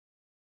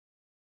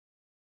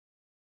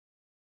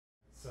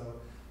So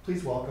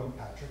please welcome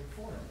Patrick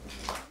Foran.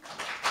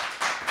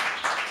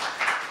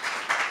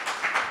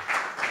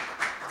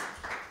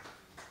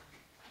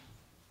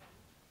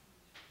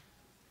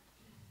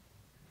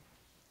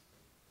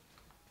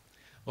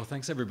 Well,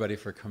 thanks everybody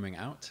for coming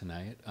out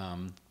tonight.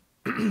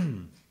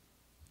 And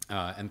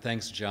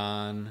thanks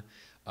John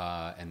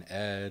and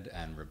Ed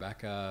and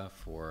Rebecca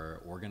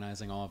for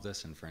organizing all of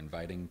this and for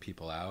inviting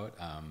people out.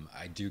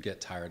 I do get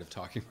tired of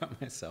talking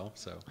about myself,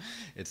 so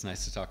it's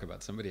nice to talk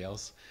about somebody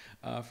else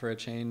for a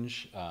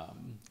change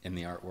in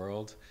the art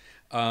world.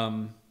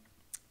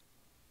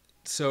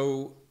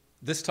 So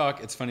this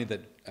talk, it's funny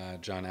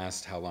that John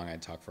asked how long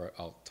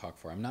I'll talk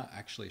for. I'm not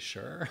actually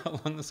sure how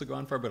long this will go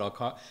on for, but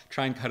I'll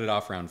try and cut it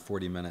off around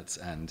 40 minutes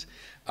and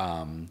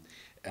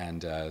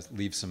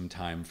leave some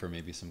time for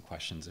maybe some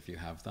questions if you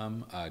have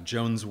them.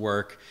 Joan's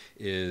work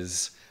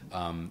is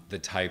the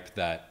type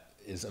that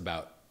is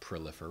about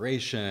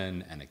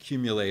proliferation and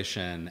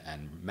accumulation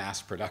and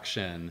mass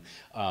production.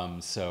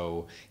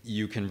 So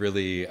you can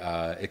really,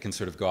 it can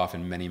sort of go off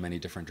in many, many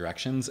different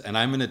directions. And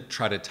I'm gonna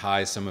try to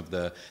tie some of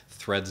the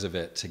threads of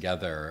it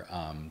together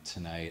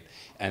tonight.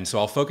 And so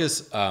I'll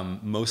focus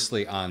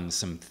mostly on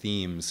some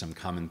themes, some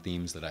common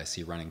themes that I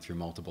see running through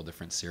multiple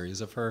different series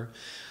of her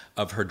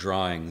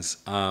drawings.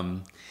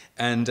 I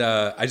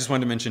just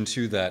wanted to mention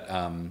too that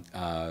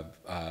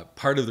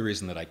part of the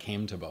reason that I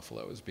came to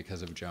Buffalo is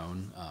because of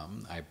Joan.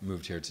 I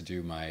moved here to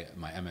do my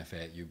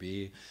MFA at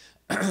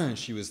UB.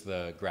 She was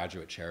the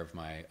graduate chair of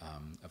my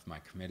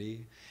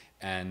committee.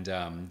 And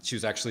she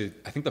was actually,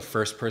 I think, the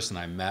first person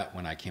I met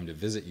when I came to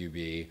visit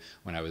UB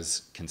when I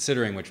was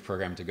considering which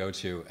program to go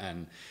to.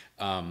 And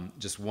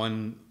just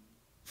one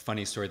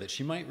funny story that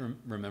she might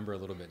remember a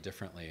little bit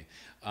differently.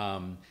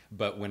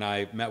 But when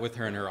I met with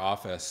her in her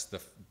office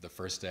the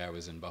first day I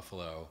was in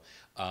Buffalo,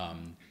 I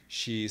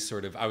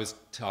was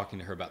talking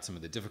to her about some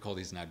of the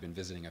difficulties, and I'd been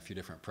visiting a few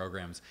different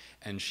programs,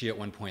 and she at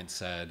one point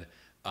said,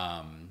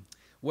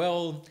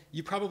 well,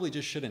 you probably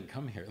just shouldn't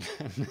come here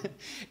then.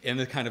 In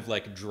the kind of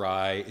like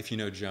dry, if you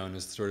know Joan,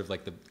 is sort of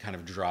like the kind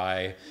of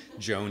dry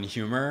Joan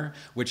humor,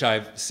 which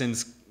I've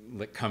since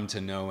come to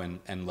know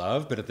and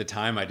love, but at the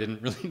time I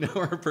didn't really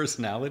know her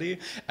personality,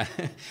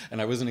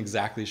 and I wasn't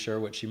exactly sure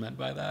what she meant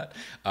by that.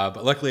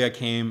 But luckily I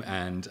came,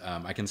 and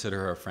I consider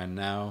her a friend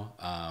now.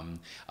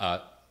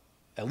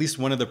 At least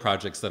one of the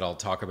projects that I'll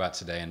talk about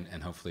today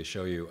and hopefully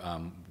show you,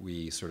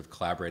 we sort of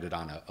collaborated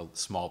on a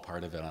small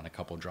part of it on a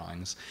couple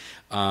drawings.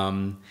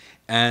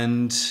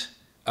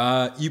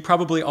 You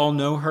probably all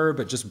know her,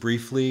 but just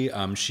briefly,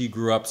 she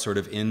grew up sort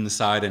of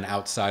inside and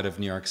outside of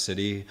New York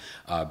City,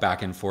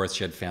 back and forth.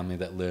 She had family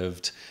that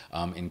lived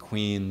in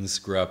Queens,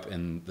 grew up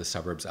in the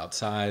suburbs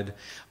outside,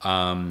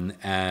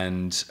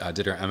 and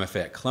did her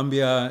MFA at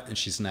Columbia, and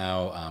she's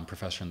now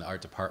professor in the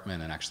art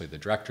department and actually the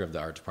director of the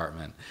art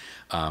department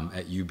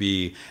at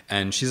UB.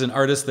 And she's an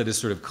artist that is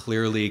sort of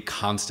clearly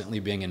constantly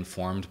being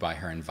informed by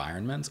her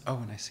environment. Oh,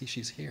 and I see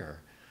she's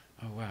here.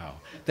 Oh, wow.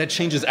 That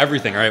changes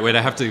everything. All right, wait,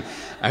 I have to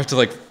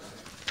like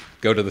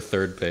go to the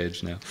third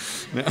page now.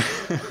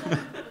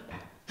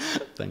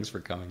 Thanks for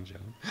coming,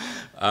 Joan.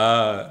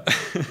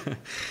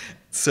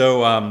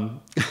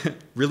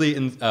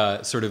 Really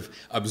sort of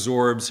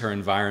absorbs her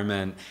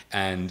environment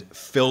and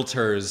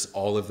filters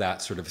all of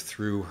that sort of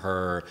through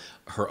her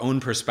own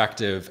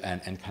perspective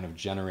and kind of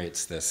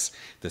generates this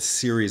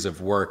series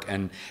of work.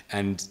 And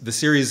the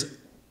series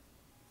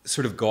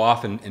sort of go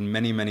off in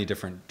many, many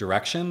different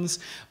directions.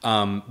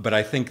 But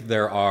I think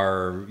there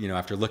are,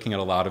 after looking at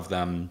a lot of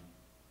them,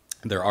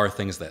 there are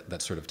things that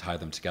sort of tie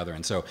them together.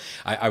 And so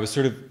I was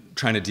sort of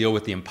trying to deal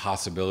with the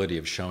impossibility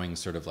of showing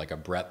sort of like a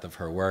breadth of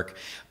her work.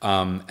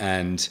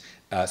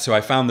 So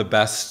I found the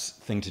best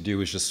thing to do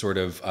is just sort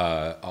of,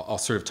 I'll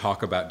sort of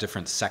talk about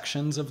different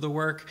sections of the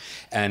work.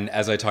 And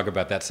as I talk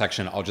about that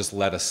section, I'll just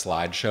let a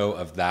slideshow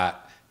of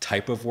that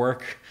type of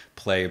work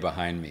play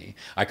behind me.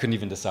 I couldn't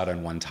even decide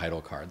on one title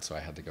card, so I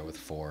had to go with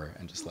 4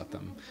 and just let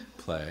them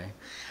play.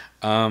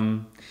 I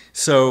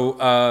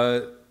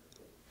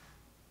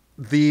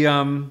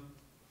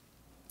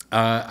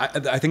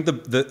think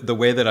the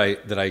way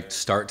that I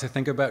start to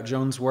think about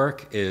Joan's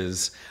work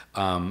is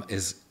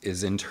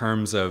in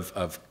terms of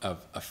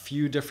a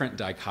few different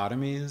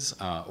dichotomies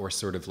or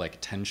sort of like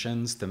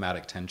tensions,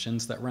 thematic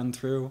tensions that run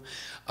through.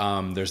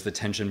 There's the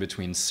tension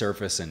between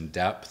surface and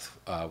depth,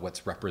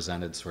 what's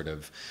represented sort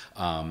of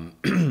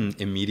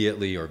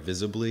immediately or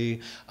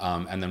visibly,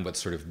 and then what's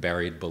sort of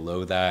buried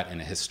below that in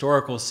a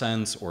historical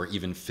sense or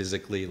even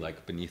physically,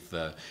 like beneath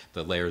the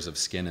layers of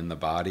skin in the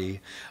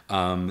body.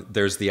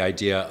 There's the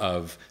idea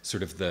of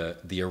sort of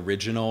the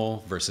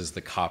original versus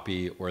the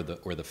copy or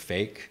the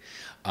fake.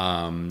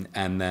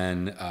 And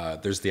then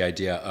there's the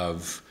idea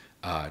of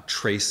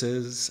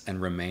traces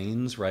and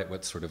remains, right?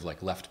 What's sort of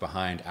like left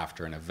behind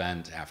after an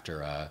event,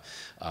 after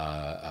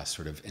a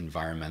sort of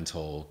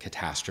environmental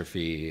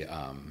catastrophe,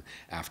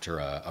 after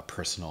a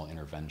personal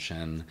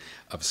intervention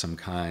of some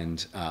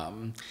kind.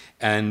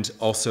 And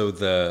also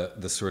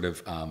the sort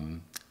of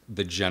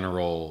the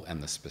general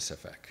and the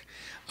specific.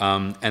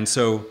 And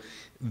so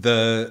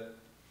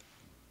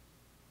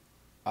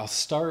I'll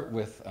start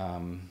with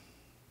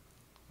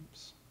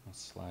oops, a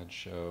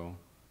slideshow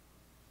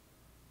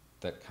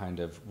that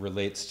kind of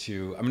relates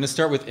to, I'm going to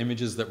start with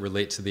images that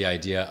relate to the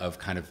idea of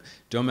kind of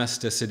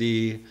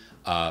domesticity,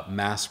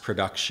 mass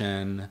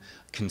production,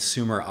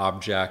 consumer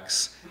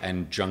objects,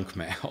 and junk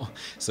mail.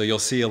 So you'll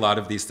see a lot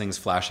of these things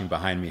flashing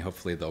behind me.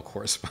 Hopefully they'll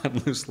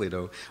correspond loosely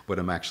to what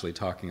I'm actually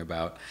talking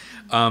about.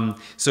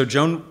 So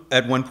Joan,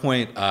 at one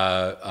point,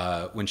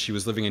 when she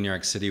was living in New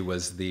York City,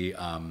 was the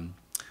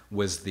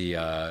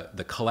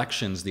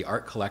collections, the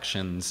art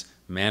collections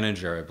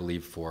manager, I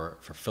believe, for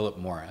Philip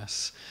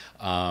Morris,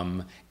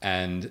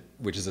 and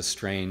which is a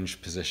strange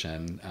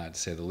position, to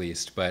say the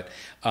least. But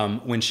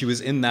when she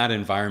was in that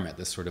environment,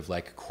 this sort of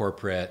like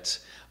corporate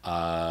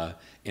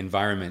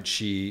environment,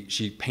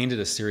 she painted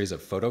a series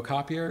of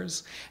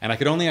photocopiers, and I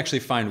could only actually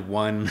find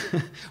one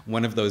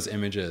of those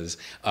images.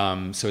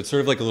 So it's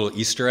sort of like a little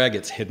Easter egg.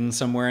 It's hidden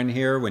somewhere in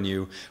here. When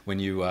you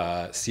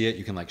see it,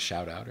 you can like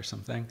shout out or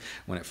something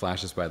when it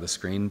flashes by the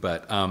screen.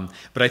 But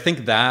I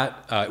think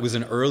that it was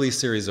an early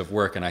series of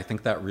work, and I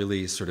think that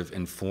really sort of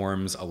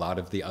informs a lot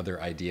of the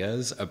other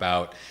ideas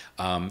about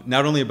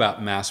not only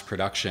about mass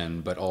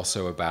production, but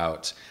also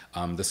about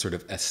the sort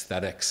of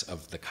aesthetics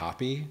of the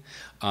copy,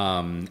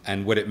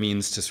 and what it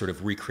means to sort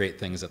of recreate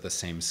things at the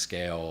same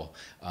scale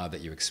that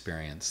you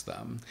experience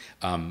them.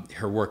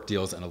 Her work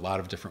deals in a lot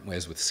of different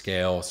ways with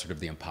scale, sort of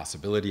the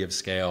impossibility of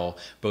scale,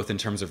 both in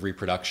terms of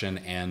reproduction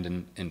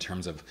and in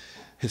terms of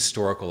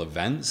historical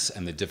events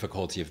and the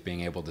difficulty of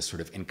being able to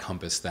sort of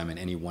encompass them in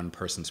any one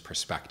person's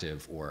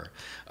perspective or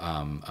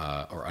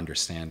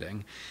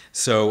understanding.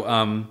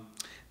 So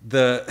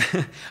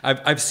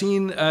I've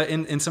seen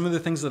in some of the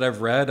things that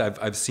I've read,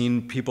 I've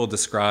seen people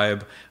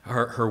describe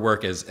her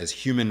work as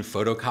human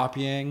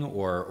photocopying,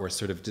 or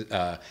sort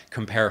of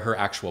compare her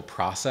actual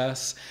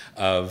process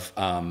of,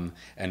 and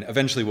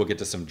eventually we'll get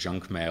to some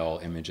junk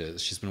mail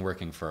images. She's been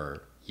working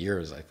for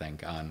years, I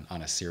think, on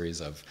a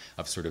series of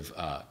sort of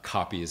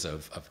copies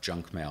of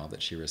junk mail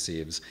that she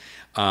receives.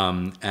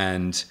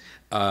 And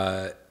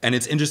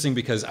it's interesting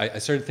because I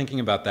started thinking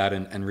about that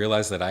and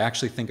realized that I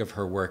actually think of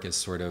her work as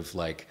sort of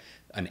like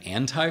an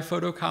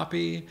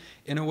anti-photocopy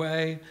in a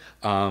way,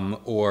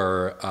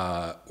 or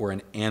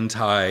an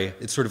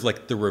it's sort of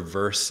like the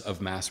reverse of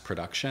mass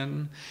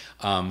production.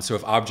 So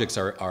if objects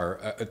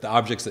if the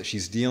objects that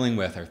she's dealing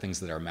with are things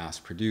that are mass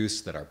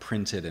produced, that are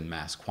printed in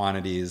mass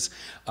quantities,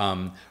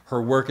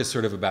 her work is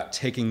sort of about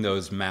taking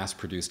those mass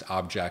produced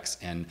objects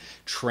and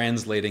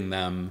translating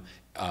them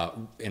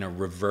in a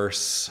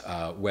reverse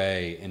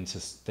way into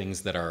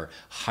things that are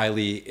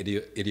highly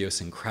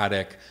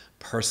idiosyncratic,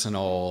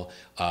 personal,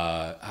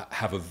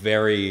 have a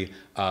very,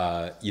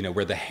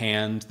 where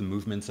the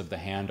movements of the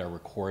hand are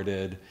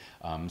recorded.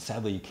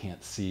 Sadly, you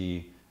can't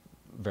see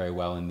very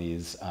well in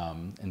these,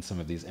 in some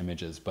of these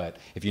images, but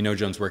if you know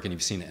Joan's work and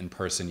you've seen it in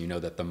person, you know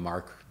that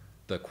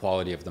the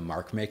quality of the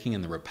mark making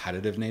and the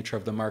repetitive nature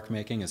of the mark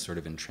making is sort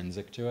of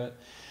intrinsic to it.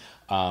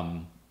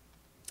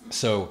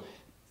 So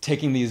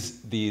taking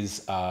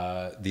these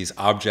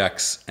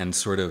objects and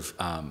sort of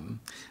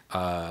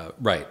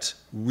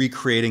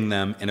recreating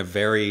them in a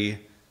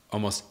very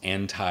almost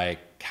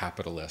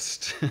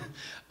anti-capitalist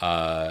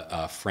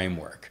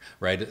framework,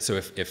 right? So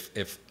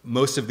if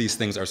most of these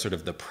things are sort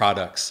of the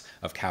products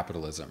of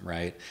capitalism,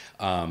 right?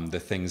 The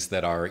things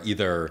that are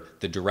either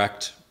the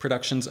direct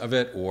productions of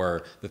it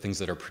or the things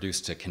that are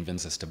produced to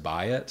convince us to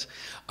buy it.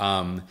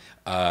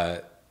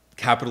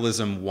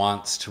 Capitalism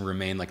wants to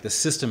remain, like the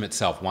system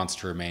itself wants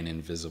to remain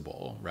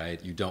invisible,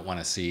 right? You don't want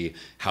to see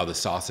how the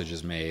sausage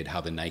is made,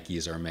 how the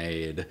Nikes are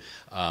made.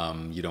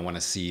 You don't want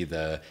to see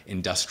the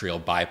industrial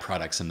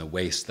byproducts and the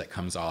waste that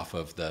comes off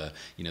of the,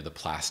 the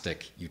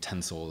plastic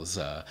utensils,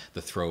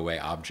 the throwaway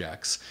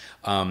objects.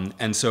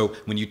 And so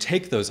when you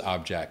take those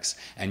objects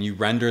and you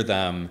render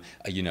them,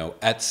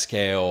 at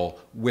scale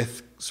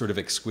with sort of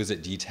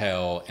exquisite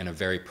detail in a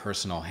very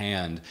personal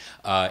hand,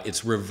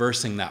 it's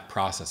reversing that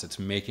process. It's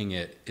making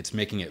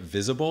it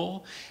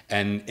visible,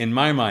 and in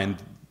my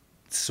mind,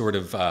 sort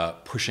of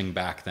pushing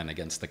back then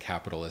against the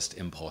capitalist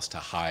impulse to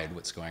hide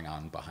what's going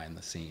on behind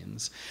the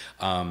scenes.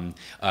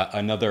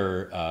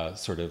 Another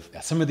sort of,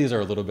 some of these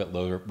are a little bit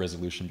low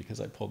resolution because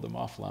I pulled them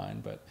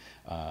offline, but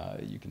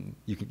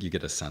you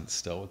get a sense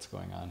still what's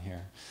going on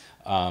here.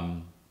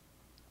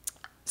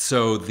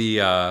 So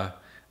the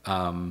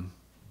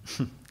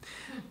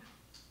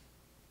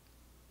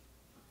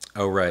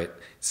oh, right.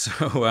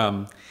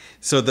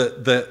 So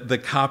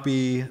the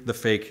copy, the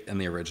fake, and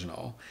the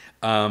original.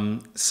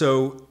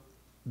 So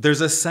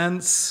there's a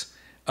sense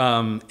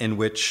in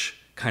which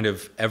kind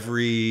of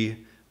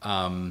every,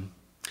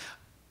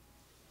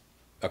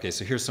 okay,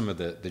 so here's some of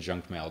the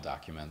junk mail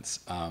documents.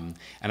 And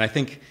I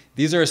think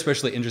these are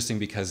especially interesting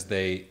because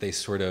they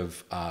sort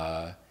of,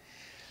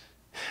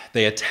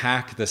 they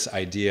attack this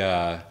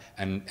idea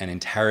and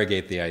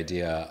interrogate the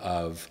idea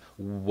of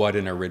what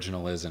an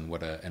original is and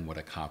what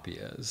a copy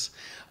is.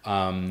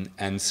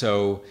 And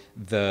so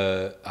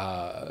there's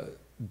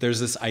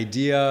this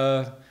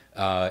idea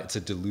it's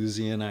a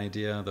Deleuzian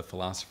idea, the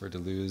philosopher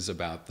Deleuze,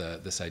 about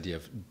this idea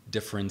of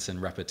difference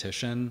and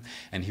repetition.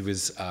 And he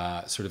was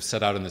sort of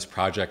set out in this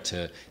project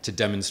to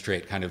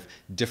demonstrate kind of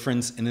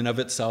difference in and of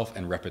itself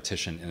and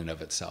repetition in and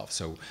of itself.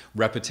 So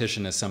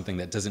repetition is something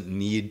that doesn't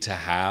need to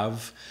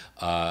have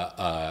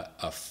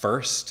a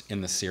first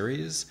in the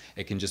series.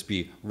 It can just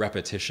be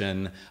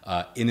repetition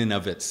in and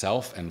of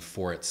itself and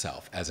for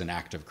itself as an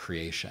act of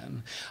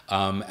creation.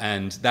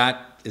 And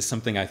that is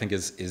something I think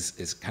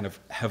is kind of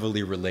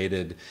heavily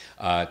related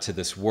to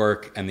this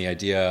work and the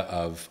idea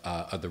of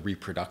the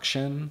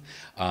reproduction,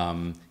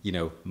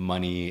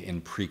 money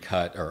in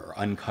pre-cut or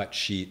uncut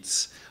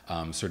sheets,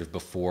 sort of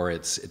before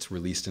it's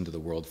released into the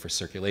world for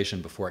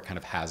circulation, before it kind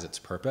of has its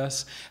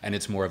purpose, and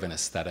it's more of an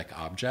aesthetic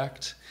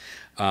object.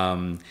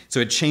 So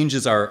it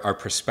changes our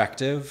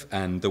perspective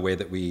and the way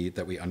that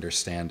we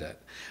understand it.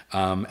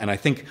 And I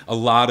think a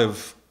lot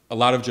of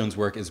Joan's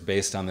work is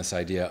based on this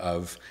idea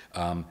of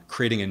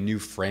creating a new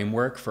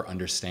framework for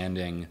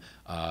understanding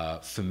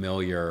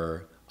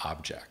familiar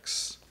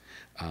objects.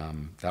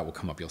 That will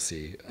come up, you'll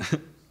see,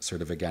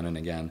 sort of again and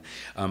again.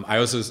 I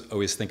also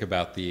always think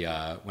about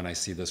when I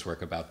see this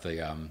work, about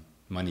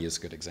money is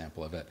a good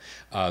example of it.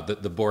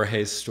 The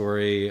Borges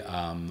story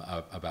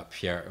about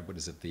Pierre,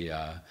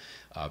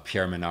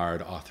 Pierre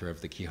Menard, author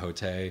of the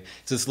Quixote.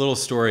 It's this little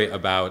story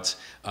about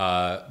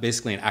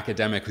basically an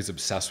academic who's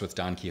obsessed with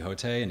Don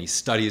Quixote, and he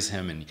studies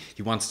him, and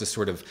he wants to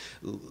sort of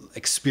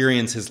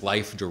experience his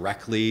life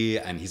directly,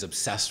 and he's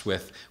obsessed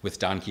with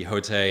Don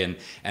Quixote,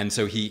 and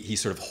so he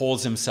sort of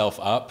holds himself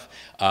up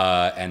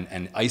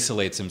and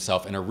isolates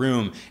himself in a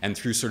room, and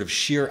through sort of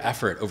sheer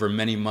effort over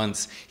many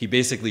months, he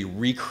basically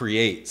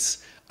recreates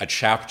a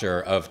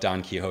chapter of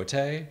Don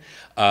Quixote,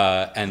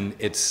 and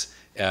it's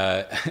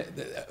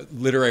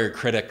literary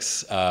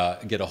critics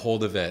get a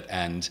hold of it,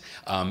 and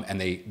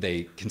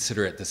they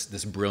consider it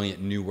this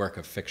brilliant new work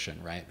of fiction,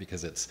 right?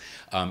 Because it's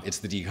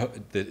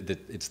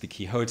the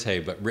Quixote,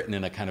 but written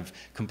in a kind of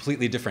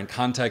completely different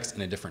context,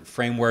 in a different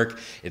framework.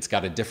 It's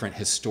got a different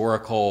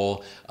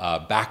historical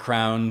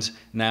background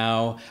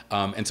now,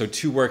 and so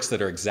two works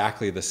that are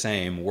exactly the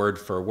same, word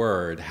for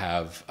word,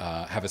 have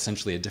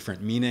essentially a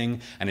different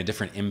meaning and a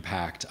different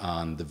impact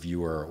on the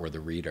viewer or the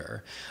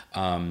reader.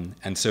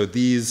 And so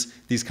these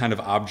kind of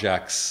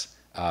objects,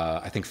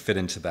 I think, fit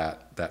into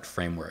that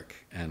framework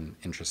in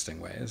interesting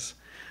ways.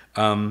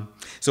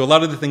 So a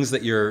lot of the things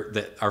that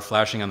are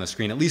flashing on the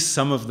screen, at least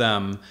some of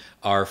them,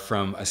 are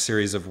from a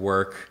series of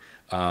work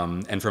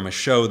and from a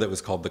show that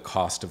was called The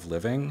Cost of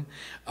Living,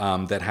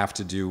 that have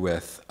to do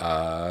with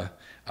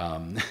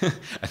I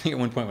think at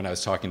one point when I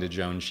was talking to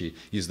Joan, she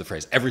used the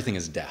phrase, everything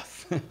is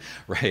death,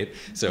 right?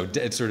 So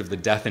it's sort of the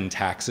death and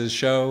taxes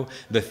show,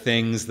 the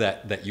things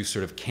that you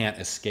sort of can't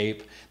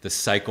escape, the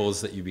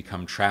cycles that you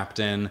become trapped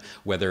in,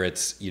 whether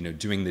it's,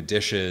 doing the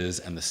dishes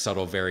and the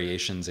subtle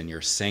variations in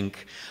your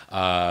sink,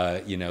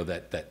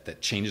 that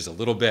changes a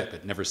little bit,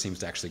 but never seems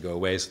to actually go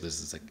away. So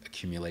there's this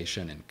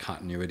accumulation and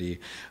continuity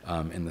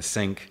in the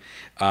sink.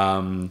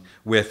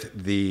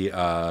 With the,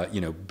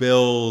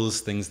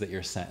 bills, things that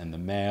you're sent in the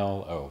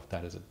mail. Oh,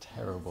 that is a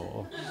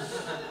terrible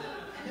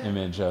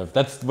image of,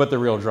 that's what the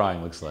real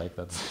drawing looks like.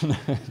 That's,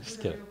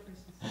 just kidding.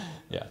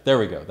 Yeah, there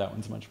we go. That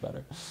one's much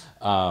better.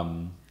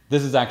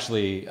 This is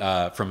actually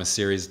from a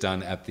series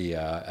done at the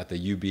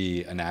UB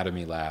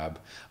Anatomy Lab,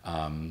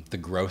 the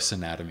Gross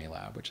Anatomy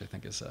Lab, which I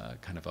think is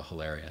kind of a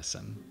hilarious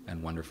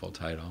and wonderful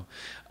title.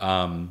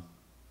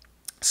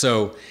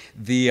 So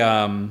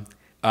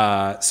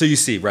you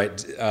see,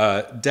 right,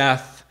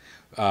 death,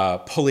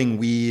 pulling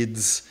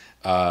weeds,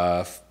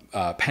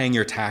 paying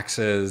your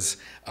taxes,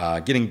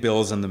 getting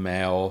bills in the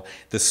mail,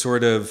 this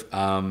sort of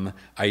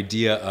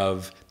idea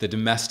of the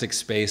domestic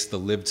space, the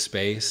lived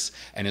space,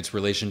 and its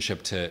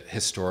relationship to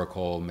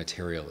historical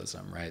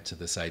materialism, right? To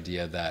this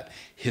idea that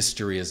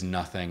history is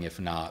nothing if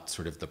not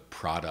sort of the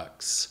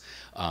products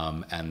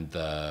and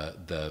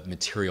the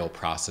material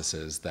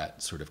processes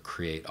that sort of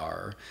create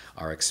our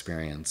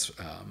experience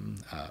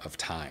of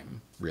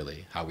time,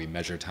 really, how we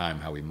measure time,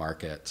 how we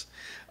mark it.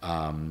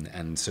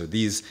 And so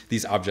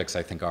these objects,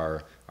 I think,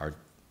 are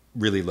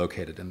really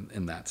located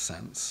in that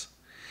sense.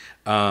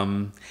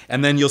 And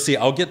then you'll see,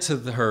 I'll get to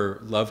her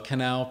Love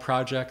Canal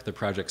project, the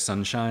Project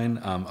Sunshine,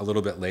 a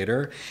little bit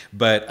later.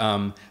 But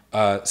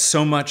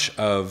so much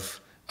of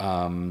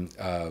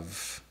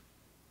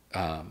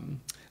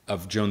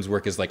Joan's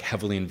work is like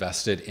heavily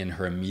invested in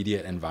her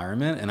immediate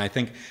environment. And I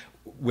think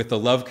with the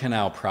Love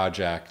Canal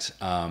project,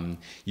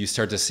 you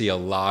start to see a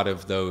lot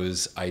of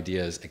those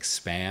ideas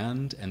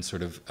expand and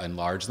sort of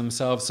enlarge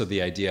themselves. So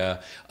the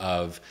idea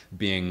of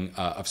being,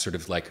 of sort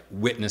of like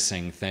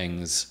witnessing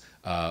things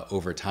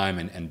over time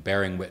and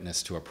bearing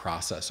witness to a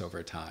process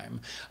over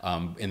time.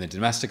 In the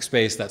domestic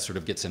space, that sort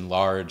of gets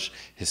enlarged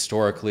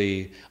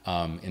historically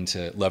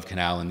into Love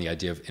Canal and the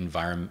idea of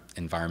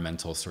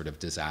environmental sort of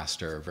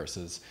disaster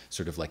versus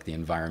sort of like the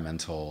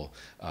environmental,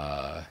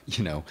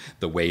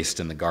 the waste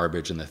and the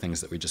garbage and the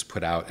things that we just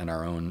put out in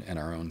our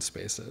own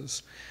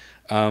spaces.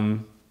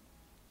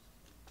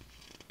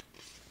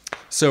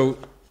 So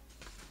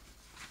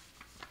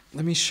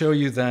let me show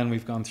you then,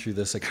 we've gone through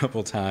this a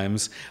couple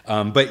times,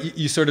 but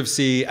you sort of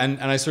see, and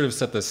I sort of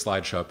set this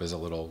slideshow up as a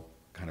little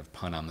kind of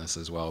pun on this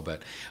as well,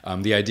 but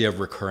the idea of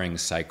recurring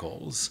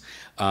cycles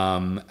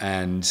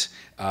and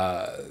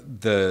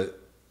the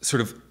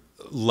sort of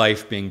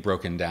life being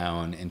broken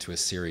down into a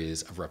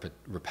series of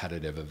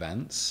repetitive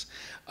events,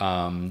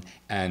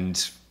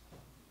 and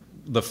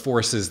the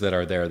forces that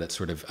are there that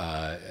sort of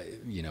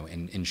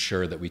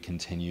ensure that we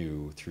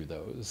continue through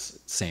those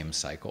same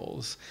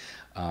cycles.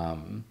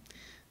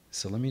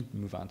 So let me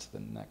move on to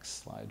the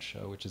next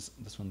slideshow, which is,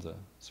 this one's a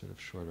sort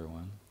of shorter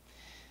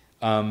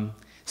one.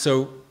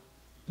 So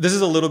this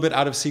is a little bit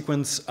out of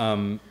sequence.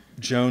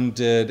 Joan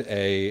did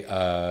a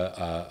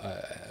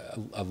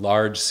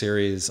large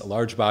series, a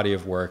large body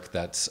of work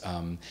that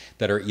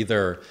are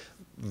either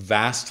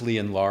vastly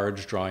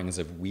enlarged drawings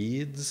of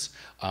weeds,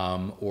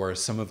 or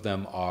some of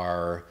them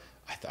are,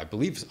 I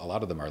believe a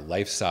lot of them are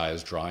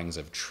life-size drawings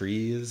of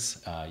trees,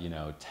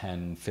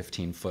 10,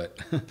 15-foot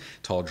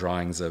tall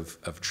drawings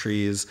of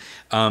trees.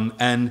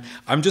 And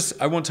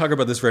I won't talk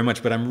about this very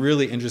much, but I'm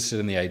really interested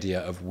in the idea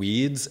of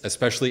weeds,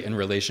 especially in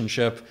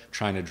relationship,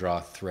 trying to draw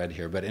a thread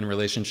here, but in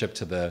relationship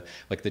to the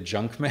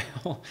junk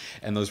mail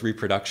and those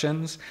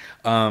reproductions.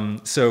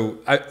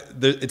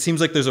 It seems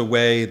like there's a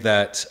way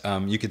that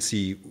you could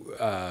see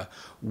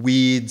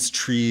weeds,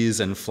 trees,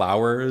 and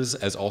flowers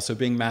as also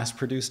being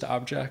mass-produced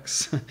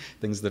objects,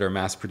 things that are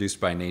mass-produced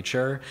by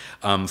nature.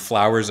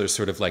 Flowers are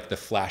sort of like the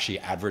flashy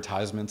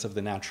advertisements of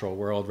the natural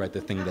world, right?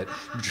 The thing that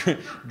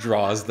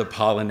draws the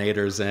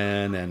pollinators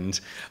in,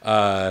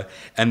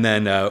 and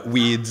then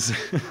weeds.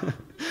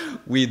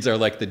 Weeds are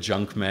like the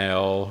junk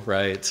mail,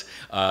 right?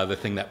 The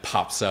thing that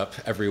pops up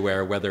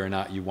everywhere, whether or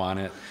not you want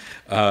it.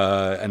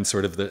 And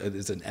sort of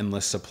there's an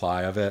endless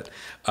supply of it.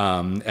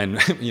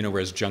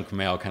 Whereas junk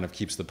mail kind of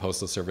keeps the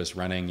Postal Service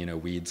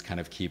running, weeds kind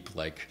of keep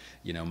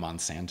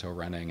Monsanto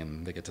running,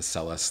 and they get to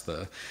sell us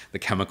the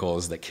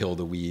chemicals that kill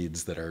the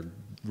weeds that are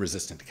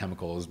resistant to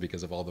chemicals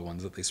because of all the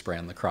ones that they spray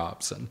on the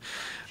crops.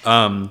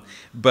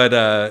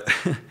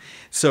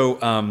 So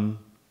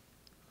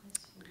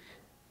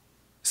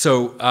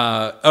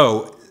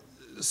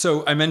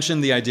I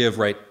mentioned the idea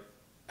of,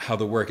 how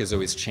the work is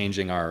always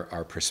changing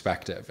our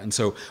perspective. And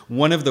so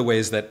one of the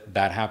ways that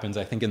happens,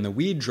 I think, in the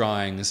weed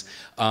drawings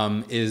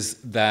is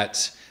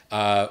that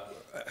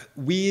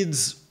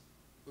weeds,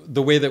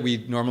 the way that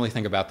we normally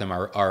think about them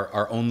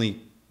are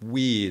only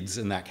weeds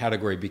in that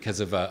category because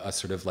of a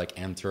sort of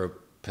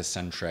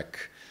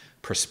anthropocentric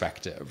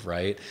perspective,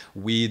 right?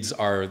 Weeds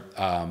are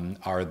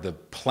the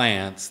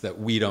plants that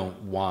we don't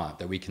want,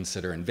 that we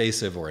consider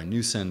invasive or a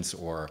nuisance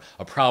or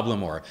a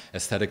problem or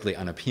aesthetically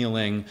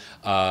unappealing,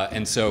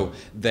 and so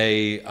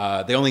they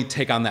only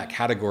take on that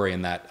category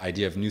and that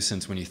idea of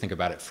nuisance when you think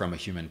about it from a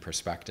human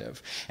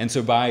perspective. And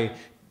so by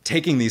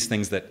taking these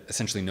things that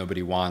essentially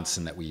nobody wants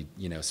and that we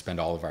spend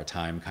all of our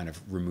time kind of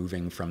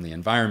removing from the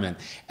environment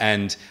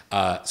and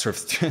sort of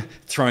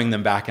throwing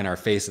them back in our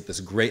face at this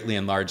greatly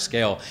enlarged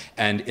scale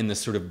and in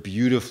this sort of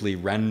beautifully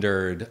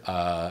rendered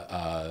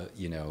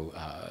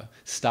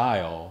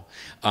style,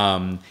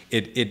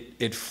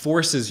 it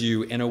forces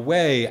you in a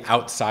way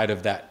outside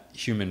of that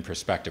human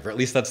perspective, or at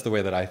least that's the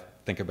way that I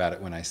think about it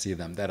when I see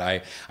them, that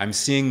I'm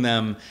seeing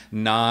them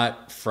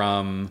not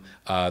from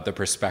the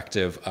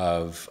perspective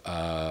of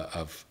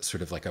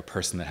sort of like a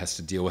person that has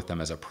to deal with them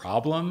as a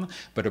problem,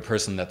 but a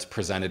person that's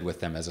presented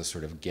with them as a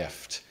sort of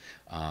gift,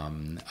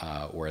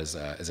 or as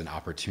an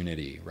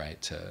opportunity,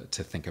 right,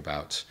 to think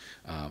about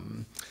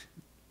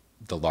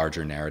the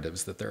larger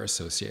narratives that they're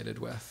associated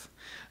with.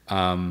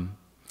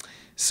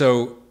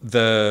 So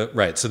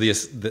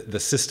the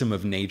system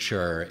of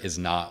nature is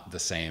not the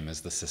same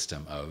as the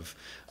system of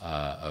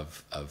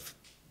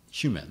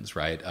humans,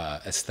 right?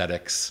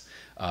 Aesthetics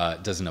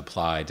doesn't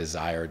apply,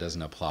 desire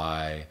doesn't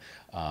apply.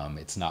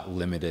 It's not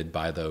limited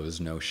by those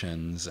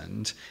notions,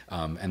 and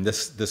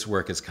this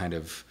work is kind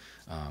of,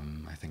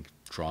 I think,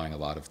 drawing a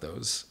lot of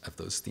those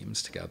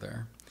themes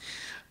together.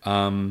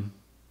 And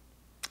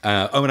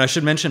I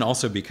should mention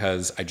also,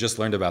 because I just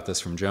learned about this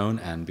from Joan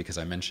and because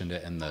I mentioned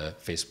it in the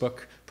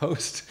Facebook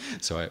post,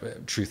 so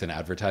Truth in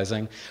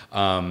Advertising.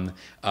 So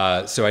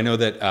I know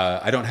that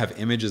I don't have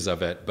images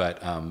of it,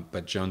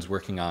 but Joan's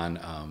working on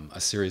a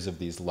series of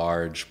these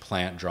large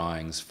plant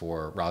drawings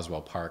for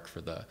Roswell Park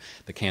for the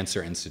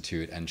Cancer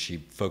Institute, and she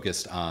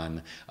focused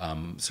on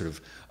sort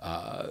of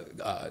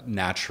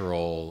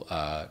natural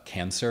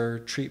cancer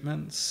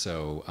treatments.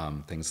 So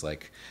things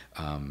like,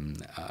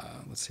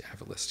 let's see, I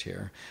have a list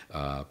here.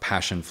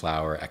 Passion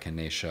flower,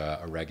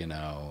 echinacea,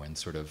 oregano, and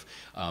sort of,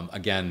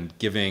 again,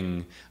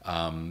 giving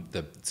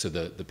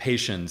the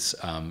patients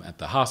at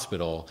the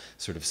hospital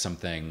sort of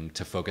something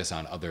to focus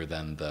on other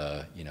than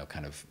the,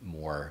 kind of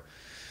more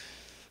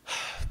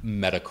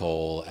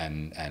medical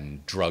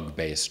and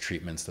drug-based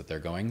treatments that they're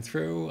going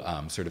through,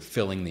 sort of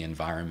filling the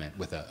environment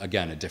with,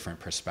 again, a different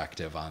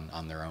perspective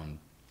on their own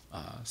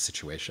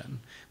situation,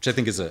 which I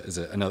think is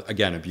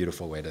again, a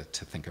beautiful way to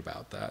think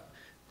about that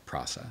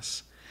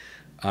process.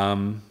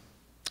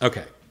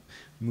 Okay,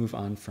 move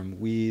on from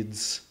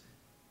weeds.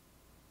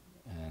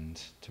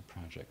 and to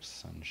Project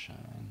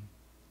Sunshine.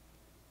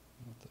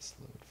 Let this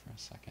load for a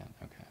second.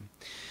 Okay.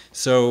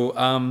 So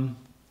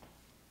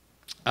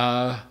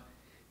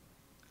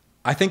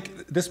I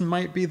think this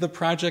might be the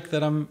project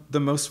that I'm the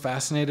most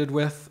fascinated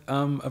with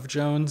of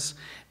Joan's,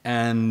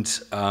 and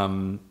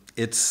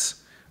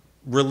it's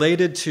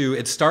related to,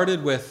 it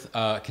started with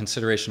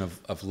consideration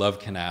of Love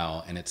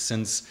Canal, and it's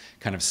since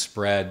kind of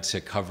spread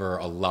to cover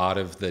a lot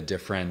of the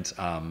different,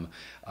 I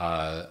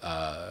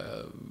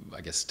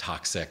guess,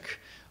 toxic,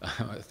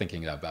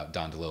 thinking about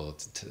Don DeLillo,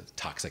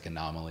 toxic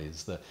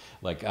anomalies, the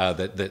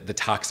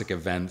toxic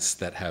events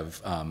that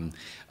have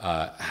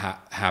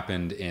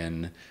happened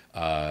in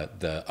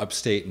the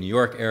upstate New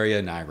York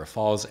area, Niagara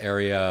Falls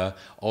area.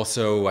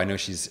 Also, I know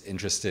she's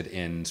interested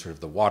in sort of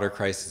the water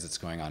crisis that's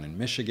going on in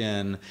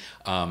Michigan.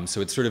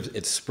 So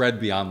it's spread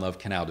beyond Love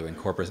Canal to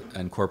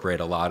incorporate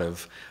a lot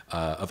of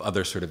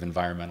other sort of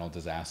environmental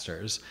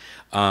disasters.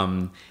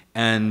 But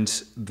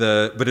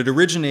it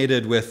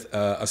originated with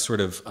a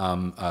sort of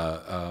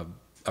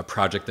a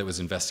project that was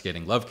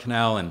investigating Love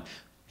Canal, and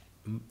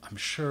I'm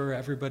sure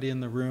everybody in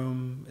the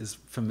room is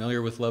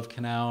familiar with Love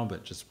Canal,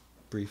 but just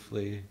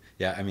briefly,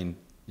 yeah, I mean,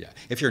 yeah.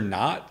 If you're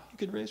not, you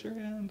could raise your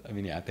hand. I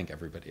mean, yeah, I think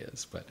everybody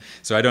is, but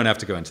so I don't have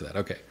to go into that.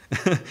 Okay.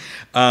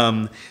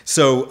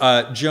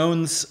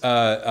 Joan's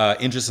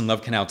interest in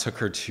Love Canal took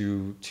her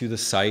to the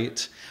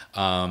site,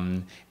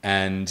 and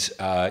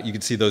you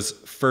can see those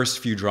first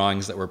few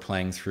drawings that we're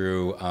playing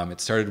through.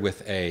 It started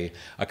with a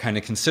kind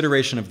of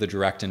consideration of the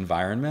direct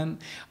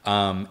environment,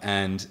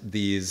 and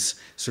these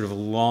sort of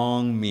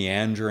long,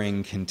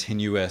 meandering,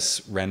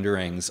 continuous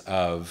renderings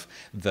of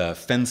the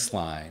fence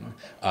line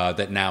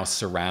that now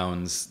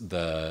surrounds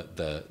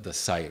the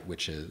site,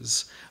 which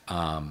is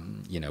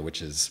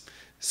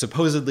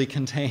supposedly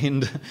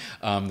contained.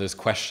 There's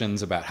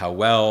questions about how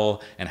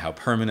well and how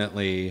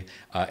permanently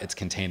it's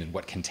contained and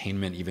what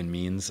containment even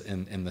means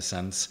in the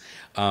sense.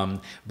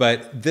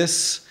 But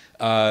this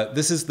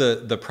is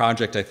the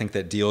project, I think,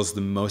 that deals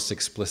the most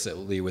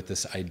explicitly with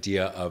this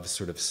idea of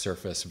sort of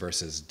surface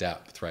versus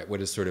depth, right?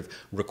 What is sort of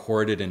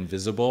recorded and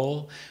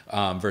visible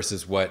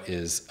versus what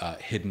is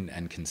hidden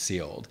and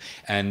concealed.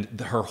 And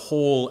her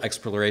whole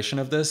exploration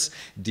of this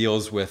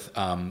deals with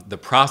the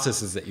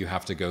processes that you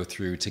have to go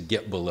through to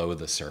get below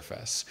the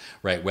surface,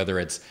 right? Whether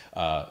it's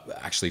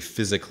actually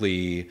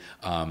physically,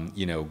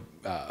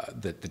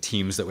 the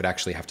teams that would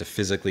actually have to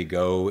physically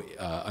go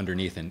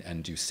underneath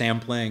and do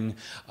sampling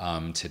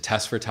to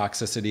test for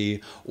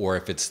toxicity, or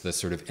if it's the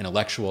sort of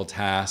intellectual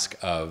task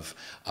of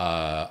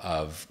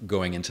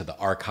going into the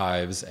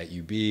archives at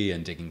UB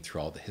and digging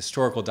through all the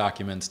historical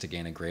documents to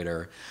gain a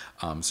greater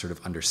sort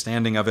of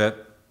understanding of it.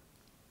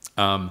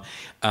 And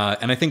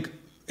I think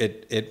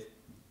it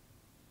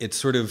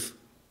sort of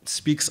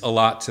speaks a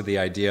lot to the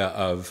idea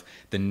of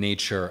the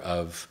nature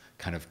of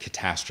kind of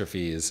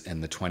catastrophes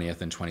in the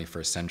 20th and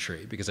 21st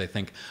century, because I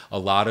think a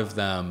lot of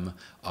them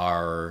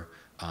are,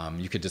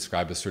 you could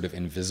describe as sort of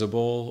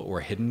invisible or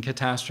hidden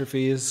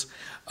catastrophes.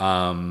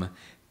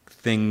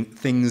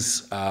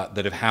 Things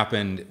that have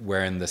happened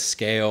wherein the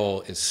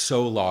scale is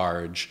so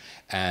large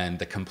and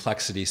the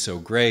complexity so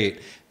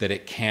great that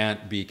it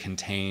can't be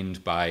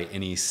contained by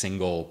any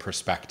single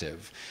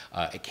perspective.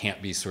 It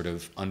can't be sort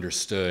of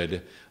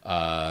understood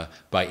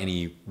by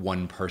any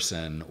one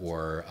person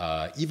or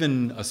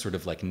even a sort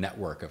of like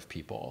network of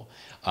people.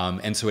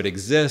 And so it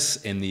exists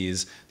in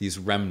these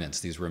remnants,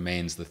 these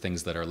remains, the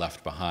things that are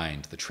left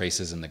behind, the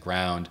traces in the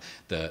ground,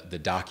 the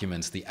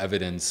documents, the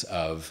evidence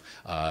of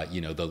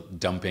the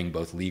dumping,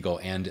 both legal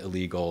and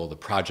illegal, the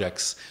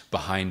projects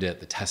behind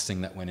it, the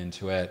testing that went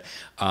into it.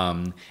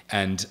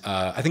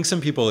 I think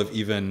some people have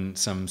even,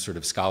 some sort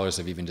of scholars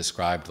have even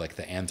described like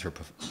the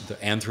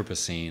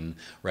Anthropocene,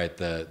 right?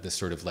 The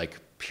sort of like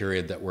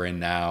period that we're in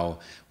now,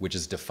 which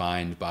is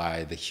defined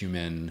by the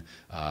human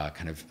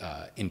kind of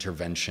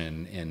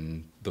intervention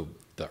in the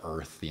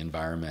earth, the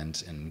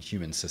environment, and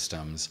human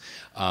systems.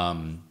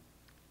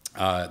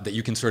 That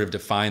you can sort of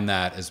define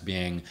that as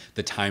being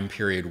the time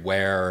period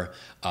where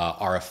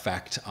our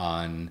effect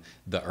on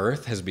the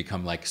earth has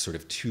become like sort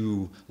of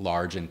too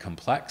large and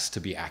complex to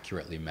be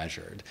accurately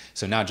measured.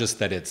 So not just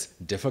that it's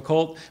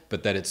difficult,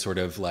 but that it's sort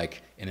of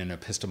like in an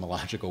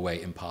epistemological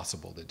way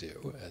impossible to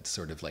do. It's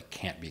sort of like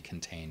can't be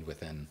contained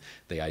within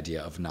the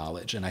idea of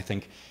knowledge. And I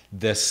think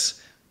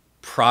this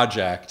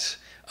project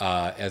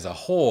as a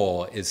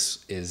whole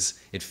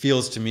it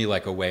feels to me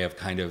like a way of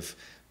kind of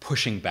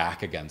pushing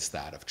back against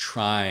that, of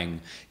trying,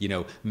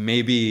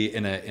 maybe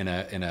in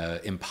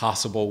a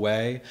impossible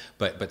way,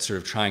 but sort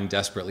of trying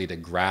desperately to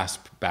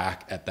grasp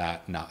back at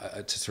that,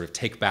 to sort of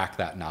take back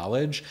that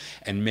knowledge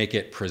and make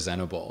it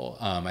presentable.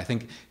 I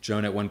think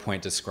Joan at one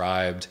point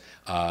described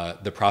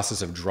the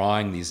process of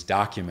drawing these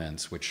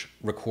documents, which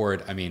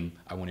record, I mean,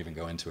 I won't even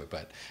go into it,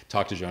 but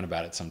talk to Joan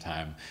about it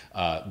sometime.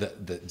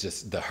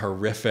 Just the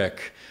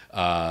horrific,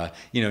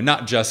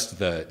 not just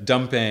the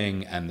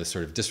dumping and the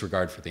sort of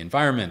disregard for the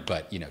environment,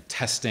 but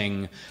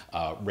testing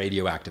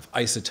radioactive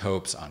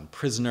isotopes on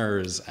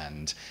prisoners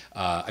and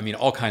I mean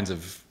all kinds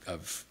of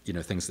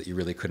things that you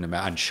really couldn't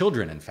imagine. On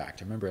children, in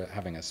fact, I remember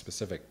having a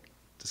specific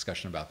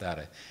discussion about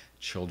that.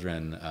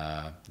 Children,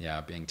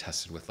 yeah, being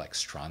tested with like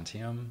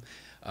strontium.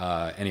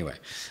 Anyway,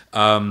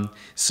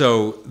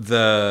 so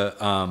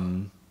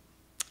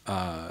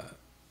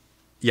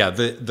yeah,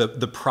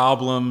 the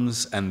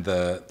problems and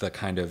the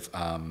kind of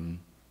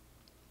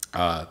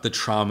the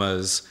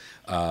traumas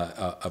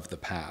of the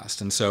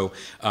past. And so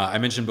I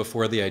mentioned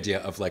before the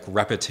idea of like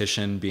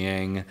repetition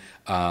being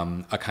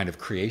a kind of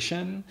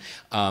creation.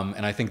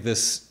 And I think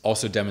this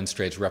also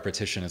demonstrates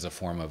repetition as a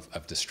form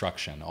of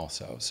destruction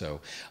also. So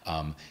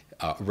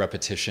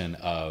repetition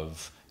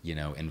of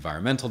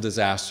environmental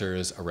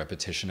disasters, a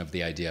repetition of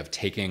the idea of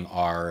taking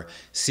our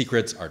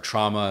secrets, our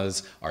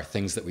traumas, our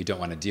things that we don't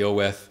want to deal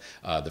with,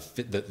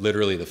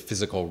 literally the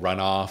physical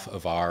runoff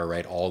of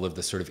all of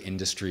the sort of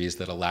industries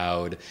that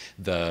allowed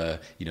the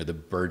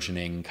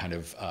burgeoning kind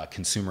of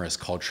consumerist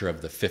culture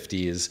of the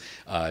 50s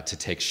to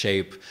take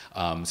shape,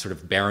 sort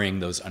of burying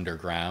those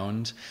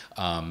underground.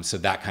 So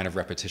that kind of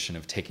repetition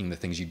of taking the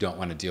things you don't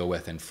want to deal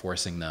with and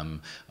forcing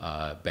them,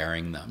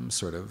 burying them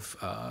sort of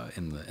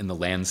in the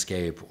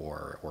landscape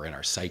or in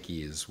our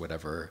psyches,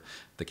 whatever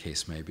the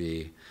case may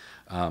be.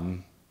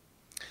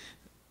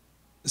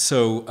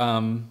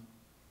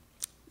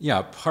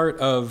 Yeah, part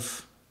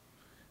of,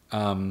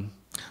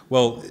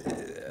 well,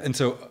 and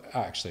so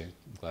actually, I'm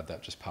glad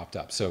that just popped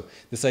up. So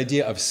this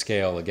idea of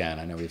scale, again,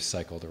 I know we've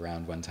cycled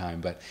around one time,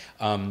 but,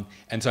 and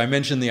so I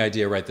mentioned the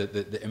idea, right, that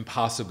the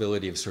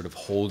impossibility of sort of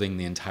holding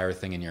the entire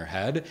thing in your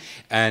head.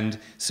 And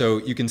so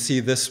you can see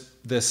this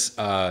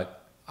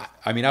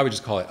I mean, I would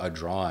just call it a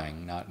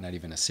drawing, not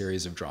even a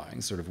series of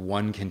drawings, sort of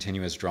one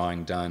continuous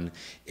drawing done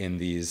in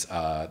these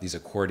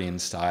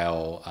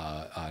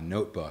accordion-style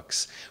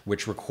notebooks,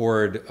 which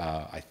record,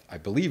 I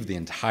believe, the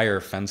entire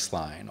fence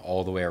line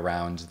all the way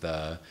around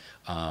the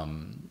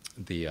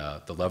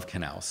Love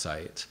Canal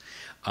site.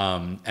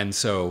 And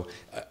so,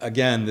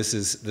 again, this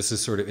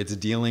is sort of, it's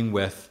dealing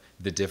with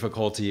the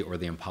difficulty or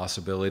the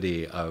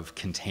impossibility of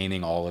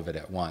containing all of it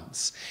at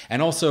once.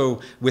 And also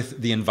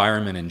with the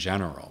environment in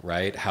general,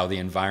 right? How the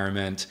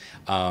environment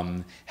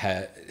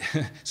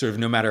sort of,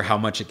 no matter how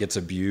much it gets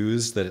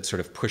abused, that it sort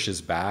of pushes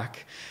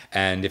back.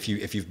 And if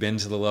you've been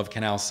to the Love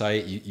Canal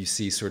site, you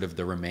see sort of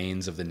the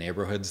remains of the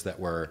neighborhoods that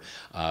were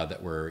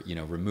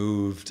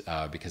removed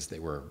because they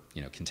were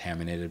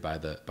contaminated by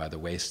the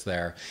waste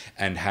there,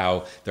 and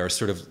how there are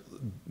sort of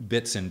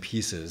bits and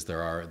pieces.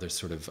 There's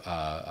sort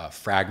of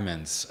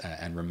fragments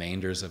and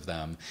remainders of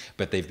them,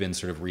 but they've been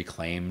sort of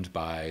reclaimed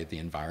by the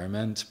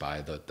environment,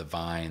 by the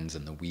vines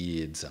and the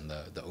weeds and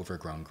the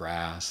overgrown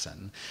grass,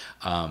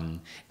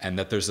 and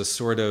that there's a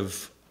sort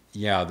of,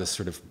 yeah, this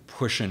sort of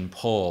push and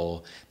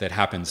pull that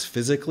happens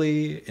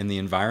physically in the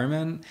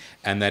environment,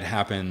 and that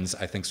happens,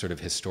 I think, sort of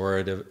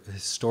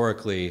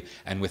historically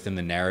and within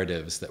the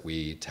narratives that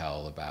we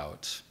tell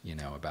about,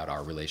 about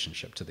our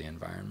relationship to the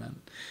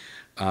environment.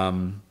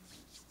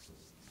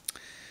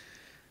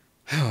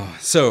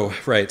 So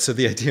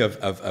the idea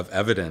of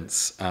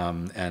evidence,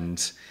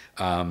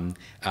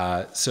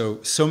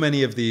 so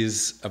many of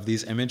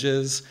these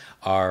images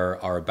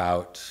are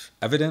about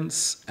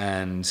evidence,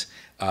 and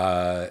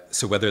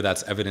so whether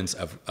that's evidence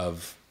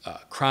of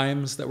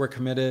crimes that were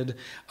committed,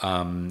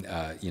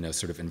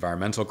 sort of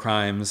environmental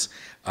crimes,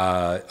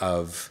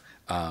 of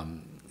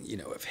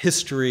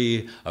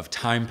history, of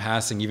time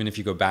passing. Even if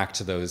you go back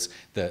to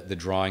the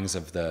drawings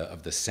of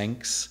the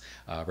sinks,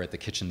 right, the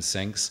kitchen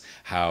sinks,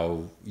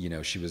 how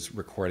she was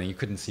recording. You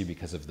couldn't see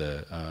because of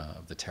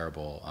the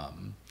terrible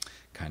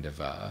kind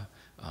of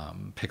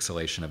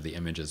pixelation of the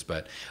images,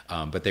 but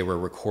they were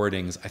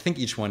recordings. I think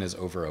each one is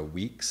over a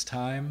week's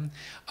time,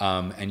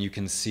 and you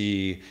can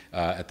see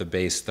at the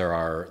base there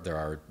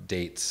are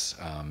dates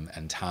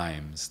and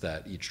times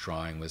that each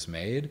drawing was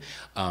made.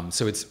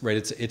 So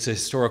it's a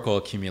historical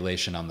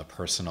accumulation on the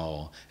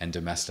personal and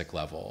domestic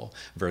level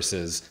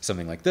versus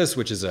something like this,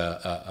 which is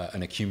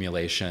an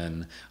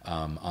accumulation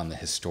on the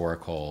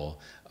historical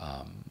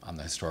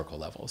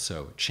level.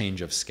 So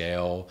change of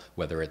scale,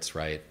 whether it's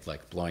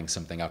like blowing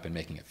something up and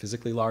making it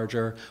physically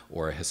larger,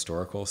 or a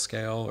historical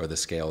scale, or the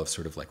scale of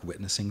sort of like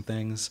witnessing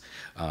things.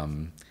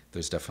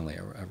 There's definitely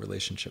a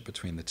relationship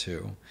between the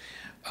two.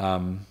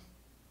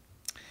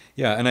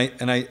 Yeah,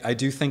 and I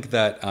do think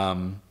that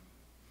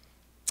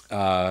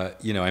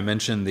I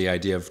mentioned the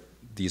idea of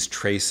these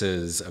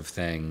traces of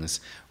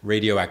things,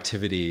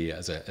 radioactivity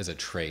as a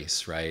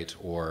trace, right?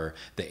 Or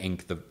the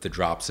ink, the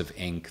drops of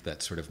ink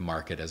that sort of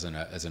mark it as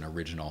an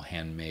original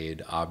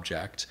handmade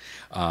object.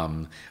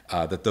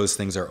 That those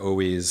things are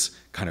always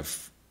kind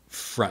of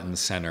front and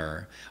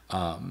center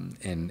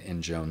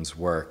in Joan's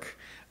work,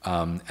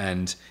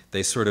 and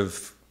they sort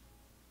of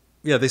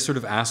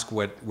ask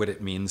what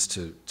it means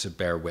to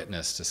bear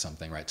witness to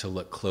something, right? To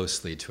look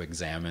closely, to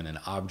examine an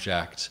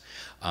object,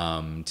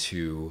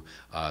 to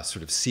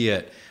sort of see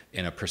it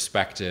in a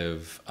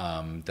perspective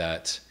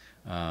that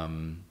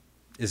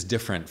is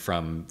different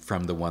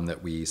from the one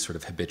that we sort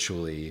of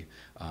habitually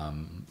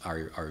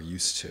are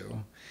used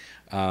to.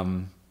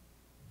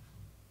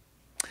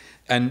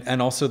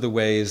 And also the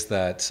ways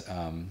that, if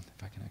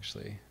I can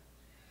actually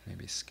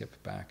maybe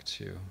skip back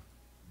to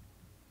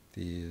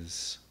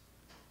these.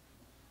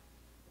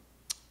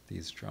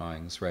 these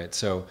drawings, right?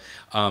 So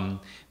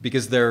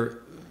because they're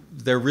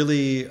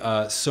really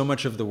so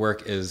much of the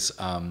work is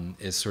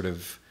sort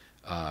of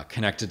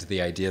connected to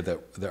the idea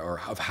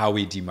of how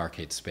we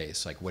demarcate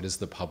space, like what is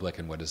the public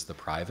and what is the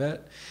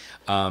private.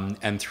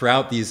 And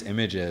throughout these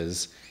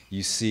images,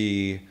 you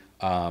see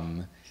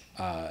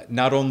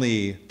not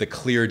only the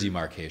clear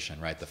demarcation,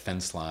 right, the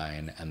fence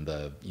line and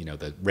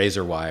the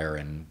razor wire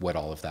and what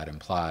all of that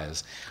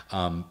implies,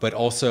 but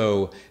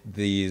also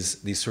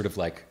these sort of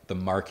like the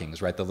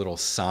markings, right, the little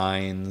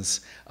signs,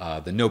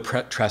 the no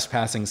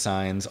trespassing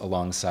signs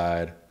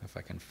alongside, if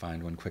I can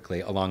find one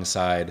quickly,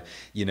 alongside,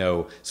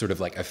 sort of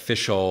like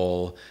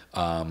official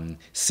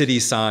city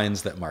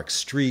signs that mark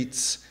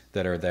streets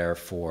that are there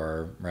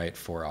for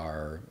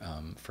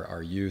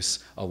our use,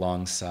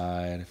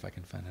 alongside, if I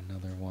can find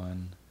another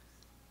one.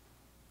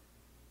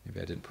 Maybe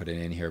I didn't put it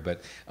in here,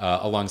 but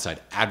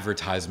alongside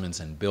advertisements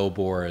and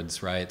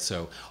billboards, right?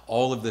 So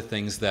all of the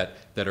things that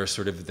are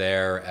sort of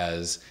there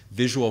as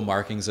visual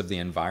markings of the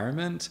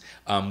environment,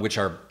 which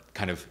are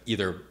kind of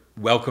either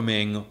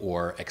welcoming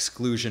or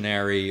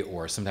exclusionary,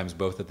 or sometimes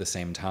both at the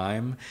same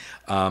time.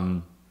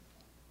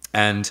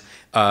 And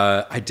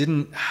I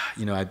didn't,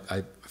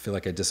 I feel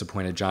like I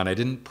disappointed John. I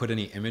didn't put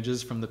any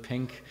images from the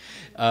pink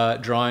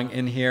drawing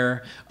in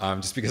here,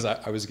 just because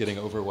I was getting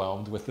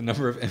overwhelmed with the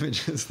number of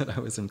images that I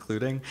was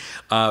including.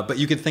 But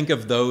you could think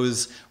of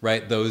those,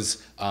 right?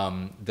 Those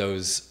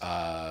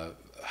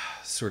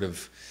sort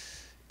of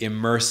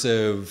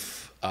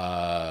immersive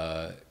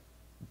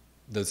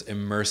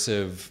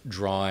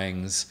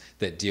drawings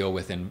that deal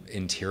with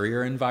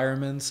interior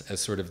environments as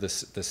sort of the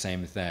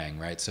same thing,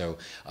 right? So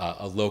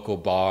a local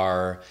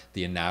bar,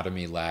 the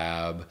anatomy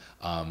lab,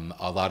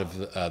 a lot of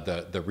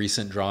the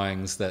recent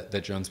drawings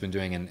that Joan's been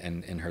doing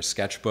in her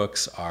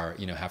sketchbooks are,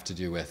 have to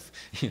do with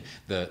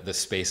the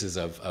spaces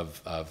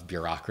of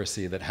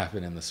bureaucracy that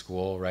happen in the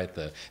school, right?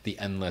 The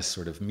endless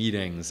sort of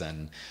meetings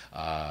and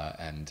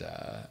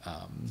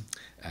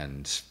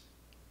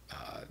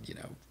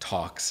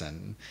talks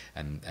and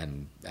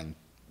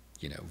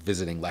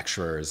visiting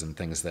lecturers and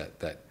things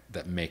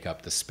that make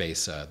up the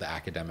space, the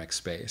academic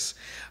space.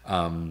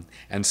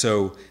 And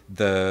so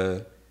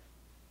the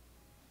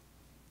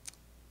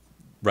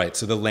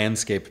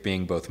landscape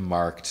being both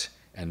marked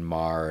and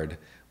marred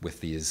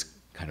with these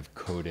kind of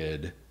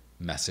coded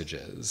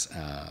messages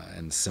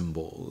and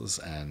symbols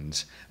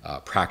and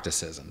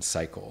practices and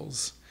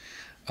cycles.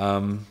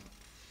 So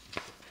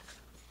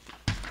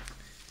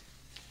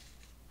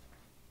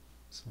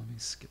let me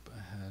skip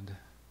ahead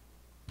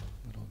a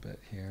little bit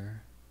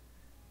here.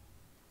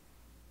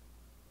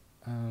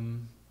 I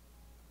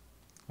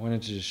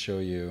wanted to just show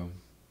you,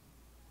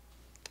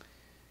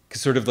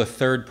 sort of the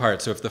third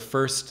part. So if the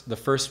first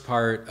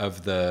part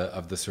of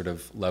the sort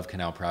of Love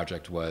Canal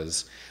project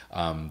was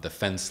the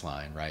fence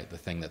line, right? The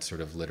thing that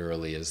sort of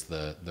literally is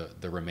the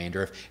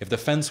remainder. If the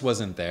fence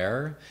wasn't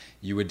there,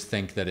 you would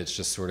think that it's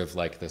just sort of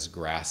like this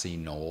grassy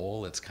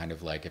knoll. It's kind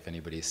of like, if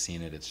anybody's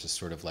seen it, it's just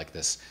sort of like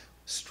this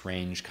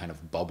strange kind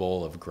of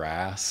bubble of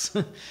grass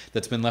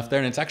that's been left there,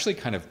 and it's actually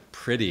kind of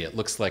pretty. It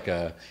looks sort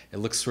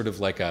of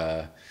like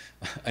an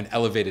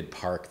elevated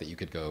park that you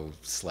could go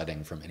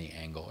sledding from any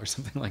angle or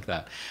something like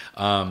that.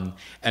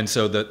 And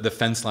so the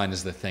fence line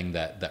is the thing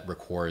that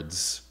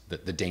records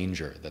the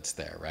danger that's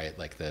there, right?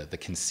 Like the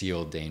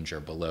concealed danger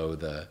below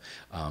the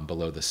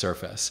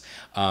surface.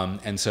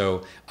 And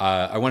so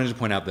I wanted to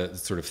point out the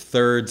sort of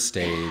third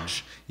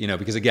stage,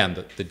 because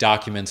again, the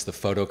documents, the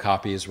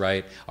photocopies,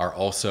 right, are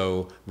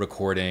also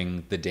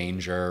recording the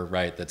danger,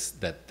 right?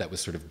 That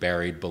was sort of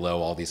buried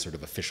below all these sort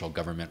of official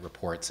government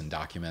reports and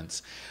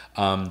documents.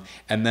 And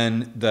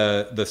then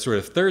the sort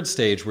of third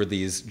stage were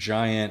these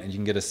giant, and you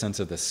can get a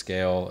sense of the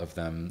scale of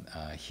them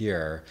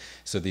here.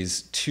 So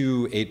these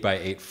 2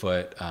 8x8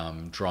 foot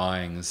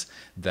drawings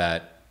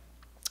that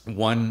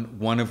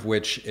one of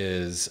which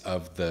is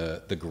of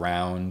the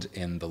ground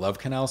in the Love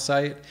Canal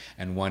site,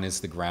 and one is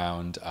the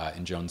ground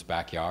in Joan's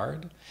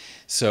backyard.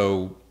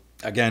 So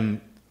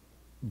again,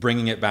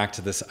 bringing it back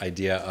to this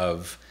idea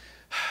of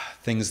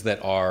things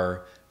that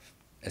are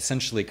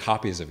essentially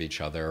copies of each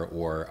other,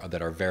 or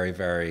that are very,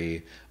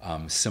 very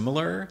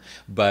similar,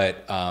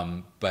 but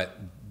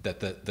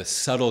that the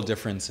subtle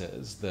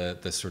differences,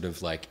 the sort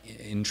of like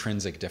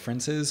intrinsic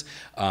differences,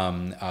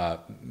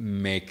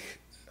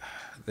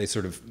 they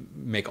sort of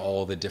make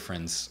all the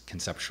difference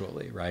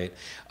conceptually, right?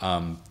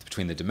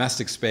 Between the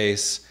domestic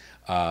space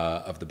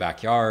of the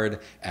backyard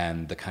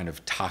and the kind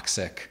of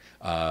toxic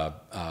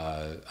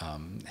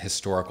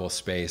historical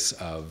space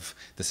of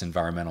this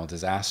environmental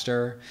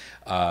disaster.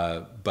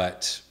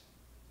 But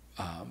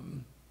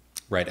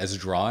right, as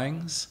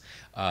drawings,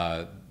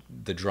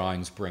 the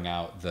drawings bring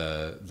out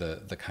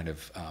the kind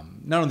of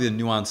not only the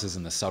nuances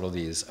and the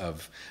subtleties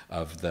of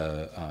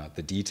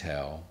the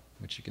detail,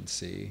 which you can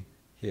see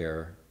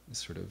here, this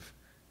sort of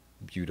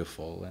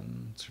beautiful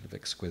and sort of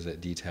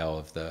exquisite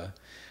detail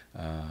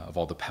of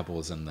all the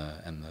pebbles and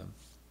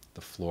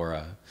the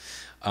flora,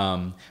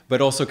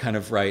 but also kind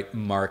of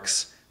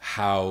marks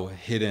how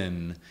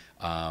hidden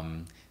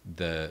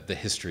the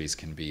histories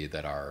can be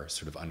that are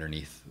sort of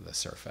underneath the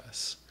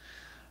surface.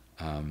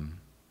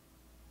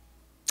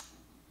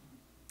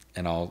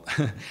 And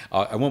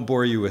I won't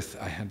bore you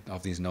with, I had all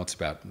these notes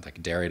about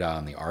like Derrida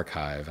and the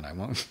archive, and I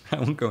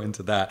won't go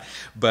into that.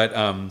 But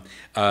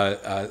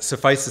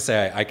suffice to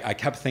say, I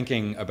kept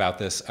thinking about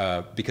this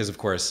because, of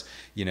course,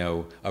 you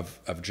know,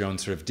 of Joan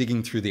sort of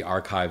digging through the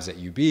archives at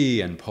UB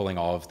and pulling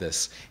all of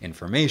this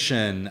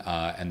information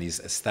and these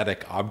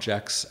aesthetic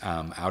objects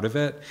out of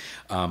it,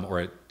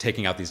 or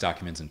taking out these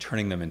documents and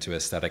turning them into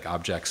aesthetic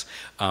objects,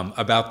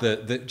 about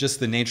just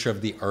the nature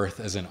of the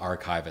earth as an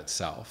archive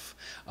itself.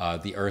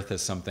 The earth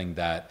is something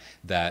that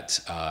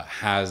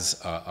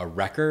has a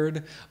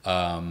record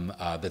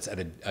that's at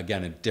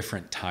again a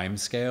different time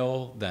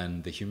scale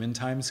than the human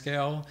time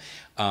scale,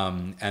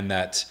 and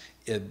that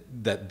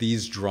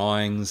these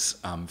drawings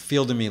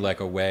feel to me like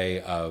a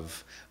way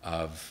of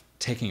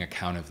taking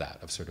account of that,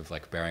 of sort of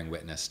like bearing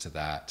witness to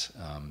that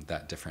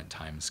different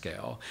time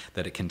scale,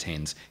 that it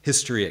contains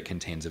history, it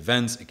contains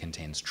events, it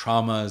contains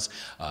traumas,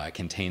 it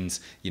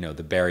contains, you know,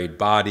 the buried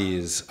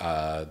bodies,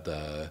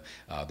 the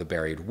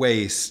buried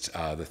waste,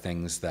 the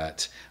things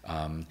that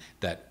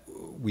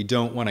we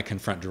don't want to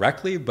confront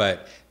directly,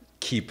 but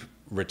keep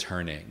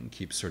returning,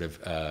 keep sort of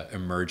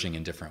emerging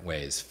in different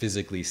ways,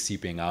 physically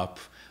seeping up,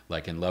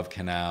 like in Love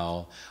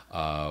Canal,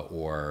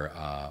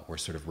 or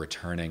sort of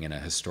returning in a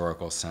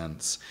historical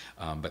sense,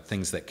 but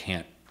things that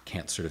can't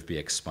sort of be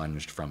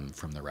expunged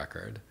from the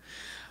record.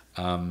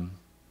 And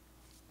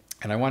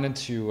I wanted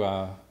to,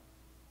 let's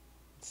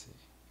see,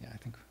 yeah, I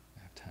think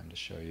I have time to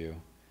show you.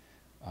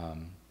 I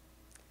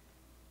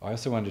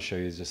also wanted to show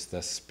you just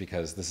this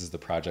because this is the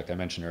project I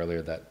mentioned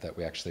earlier that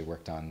we actually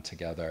worked on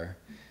together.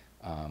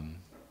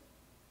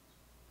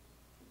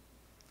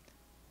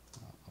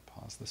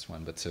 This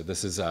one, but so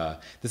this is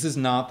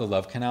not the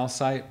Love Canal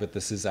site, but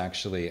this is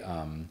actually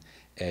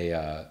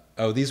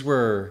these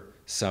were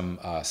some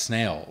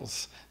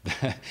snails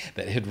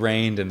that had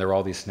rained, and there were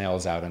all these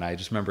snails out, and I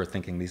just remember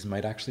thinking these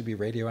might actually be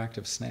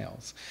radioactive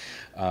snails.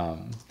 But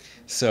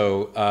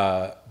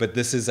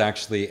this is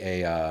actually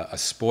a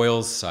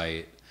spoils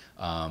site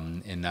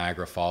in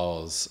Niagara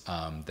Falls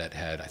that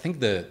had, I think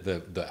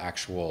the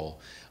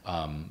actual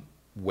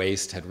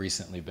waste had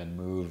recently been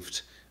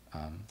moved.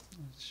 It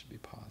should be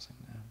pausing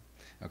now.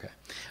 Okay,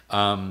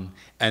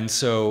 and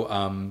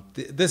so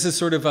this is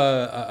sort of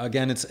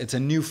again, it's a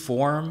new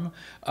form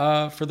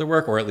for the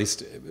work, or at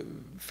least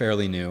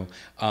fairly new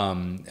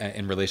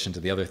in relation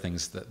to the other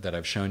things that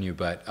I've shown you,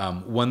 but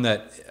one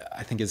that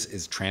I think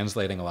is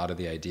translating a lot of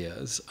the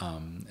ideas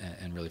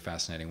in really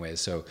fascinating ways.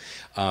 So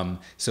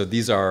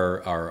these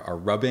are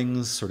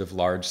rubbings, sort of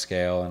large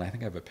scale, and I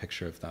think I have a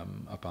picture of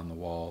them up on the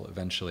wall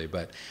eventually,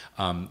 but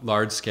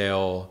large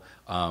scale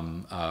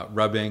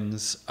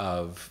rubbings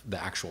of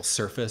the actual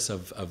surface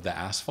of the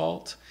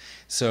asphalt.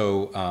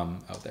 So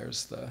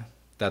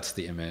that's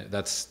the image.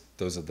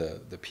 Those are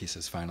the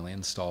pieces finally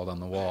installed on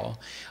the wall,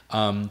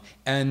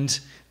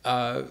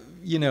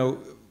 you know,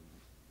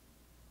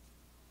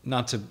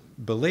 not to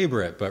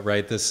belabor it, but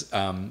right, this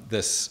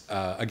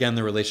again,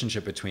 the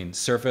relationship between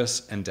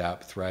surface and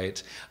depth,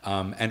 right,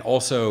 and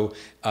also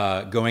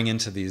going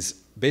into these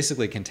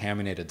basically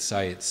contaminated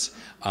sites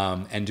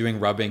and doing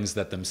rubbings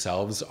that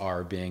themselves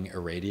are being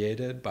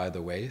irradiated by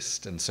the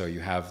waste. And so you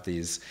have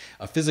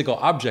a physical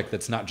object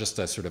that's not just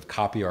a sort of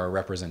copy or a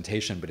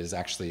representation, but is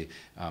actually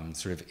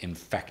sort of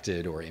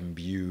infected or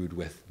imbued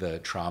with the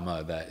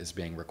trauma that is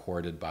being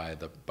recorded by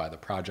the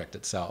project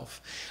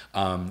itself.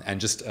 And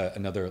just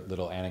another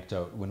little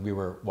anecdote, when we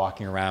were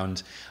walking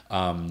around,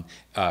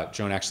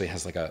 Joan actually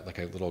has like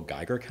a little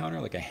Geiger counter,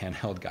 like a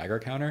handheld Geiger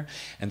counter.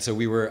 And so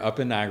we were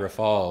up in Niagara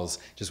Falls,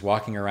 just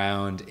walking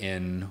around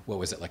in, what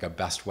was it, like a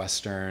Best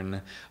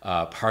Western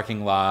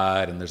parking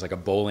lot, and there's like a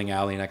bowling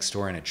alley next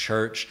door and a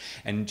church,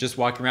 and just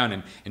walking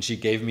around, and she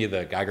gave me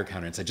the Geiger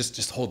counter and said,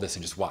 just hold this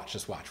and just watch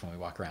when we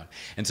walk around.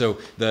 And so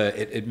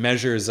it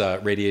measures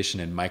radiation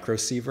in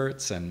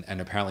microsieverts,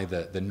 and apparently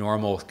the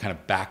normal kind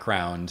of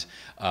background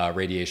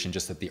radiation,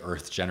 just that the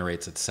Earth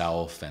generates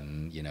itself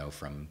and, you know,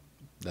 from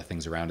the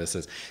things around us,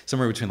 is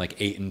somewhere between like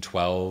 8 and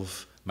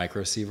 12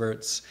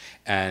 microsieverts.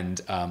 And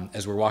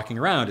as we're walking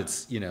around,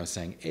 it's, you know,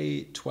 saying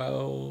 8,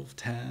 12,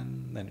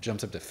 10, then it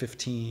jumps up to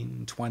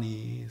 15,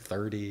 20,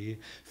 30,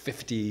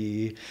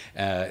 50.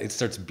 It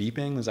starts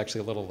beeping. There's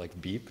actually a little like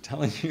beep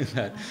telling you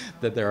that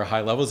there are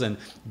high levels. And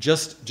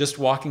just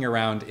walking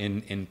around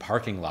in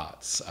parking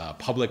lots,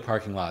 public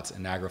parking lots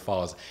in Niagara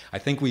Falls, I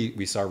think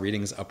we saw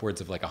readings upwards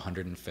of like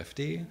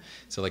 150.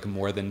 So like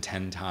more than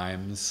 10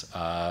 times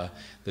the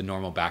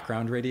normal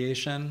background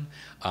radiation,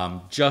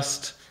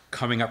 just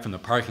coming up from the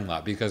parking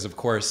lot, because of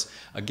course,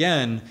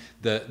 again,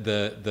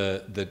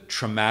 the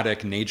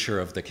traumatic nature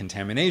of the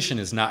contamination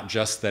is not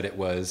just that it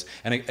was,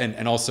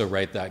 and also,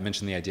 right, that I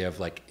mentioned the idea of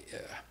like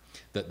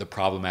the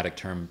problematic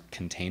term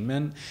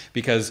containment,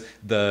 because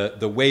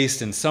the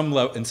waste in some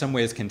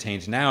ways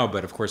contained now,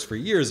 but of course for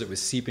years it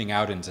was seeping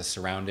out into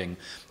surrounding,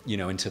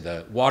 into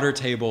the water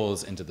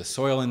tables, into the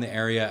soil in the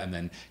area, and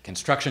then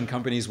construction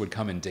companies would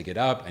come and dig it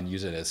up and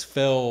use it as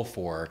fill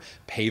for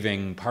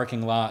paving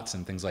parking lots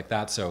and things like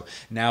that. So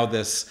now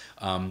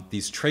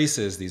these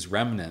traces, these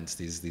remnants,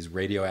 these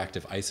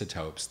radioactive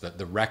isotopes,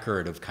 the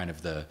record of kind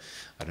of I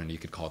don't know, you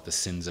could call it the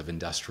sins of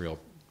industrial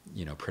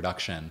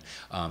production,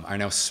 are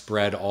now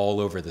spread all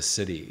over the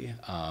city,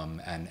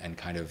 and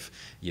kind of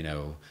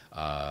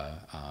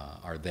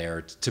are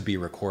there to be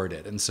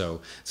recorded. And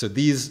so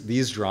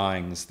these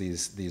drawings,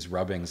 these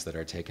rubbings that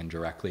are taken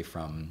directly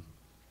from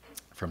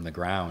the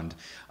ground,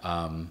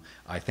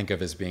 I think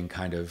of as being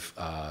kind of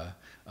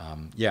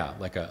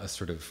like a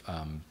sort of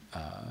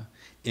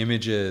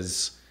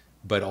images,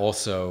 but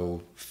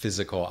also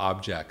physical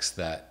objects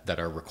that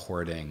are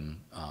recording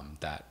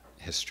that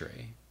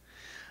history.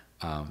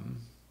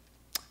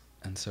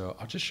 And so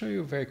I'll just show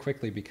you very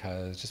quickly,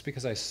 because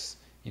I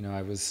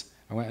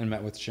went and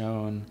met with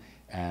Joan,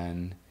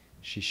 and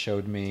she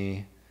showed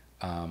me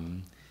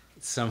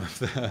some of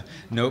the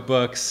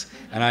notebooks,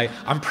 and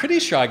I'm pretty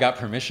sure I got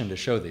permission to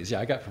show these.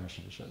 Yeah, I got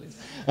permission to show these.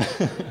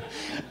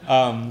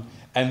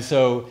 And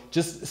so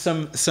just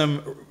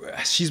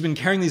she's been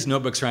carrying these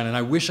notebooks around, and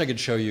I wish I could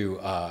show you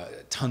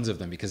tons of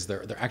them, because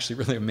they're actually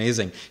really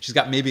amazing. She's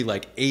got maybe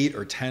like 8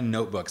 or 10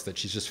 notebooks that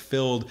she's just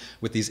filled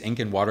with these ink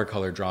and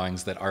watercolor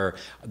drawings that are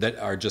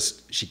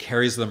just, she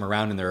carries them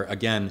around, and they're,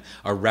 again,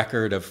 a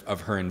record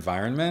of her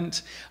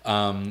environment,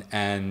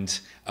 and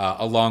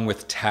along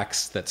with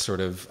text that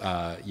sort of,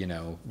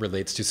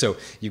 relates to, so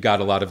you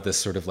got a lot of this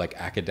sort of like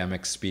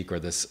academic speak, or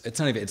this,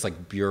 it's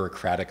like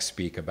bureaucratic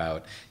speak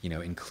about,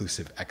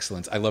 inclusive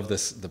excellence. I love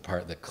the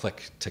part, the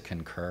click to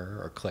concur,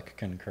 or click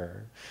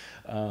concur.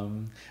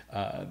 And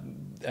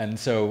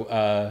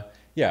so,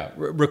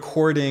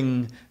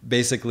 recording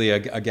basically,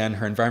 again,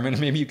 her environment.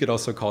 Maybe you could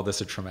also call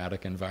this a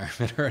traumatic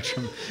environment, or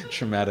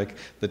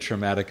the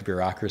traumatic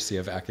bureaucracy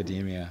of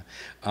academia.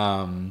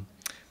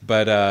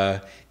 But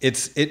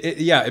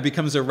it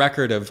becomes a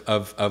record of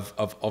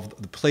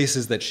the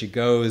places that she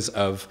goes,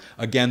 of,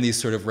 again, these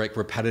sort of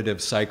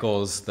repetitive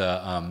cycles,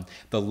 the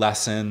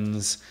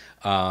lessons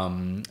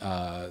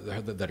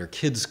that her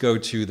kids go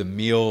to, the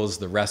meals,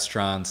 the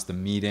restaurants, the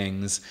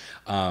meetings,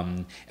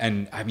 and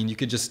I mean, we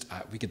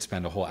could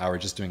spend a whole hour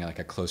just doing like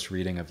a close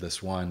reading of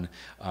this one.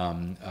 There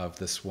are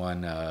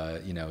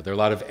a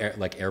lot of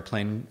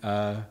airplane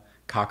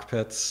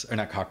cockpits, or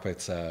not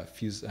cockpits,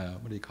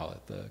 what do you call it?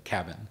 The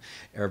cabin,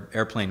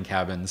 airplane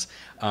cabins.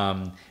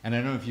 And I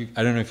don't know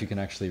if you can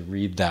actually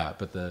read that,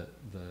 but the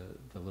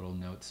little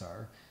notes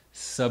are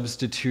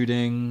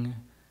submitting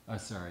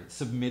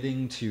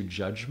to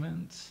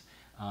judgment,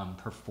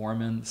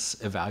 performance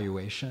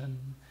evaluation.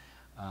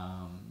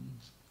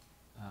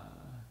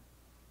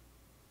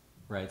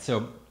 Right.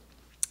 So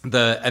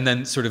and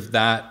then sort of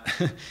that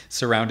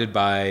surrounded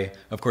by,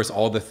 of course,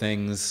 all the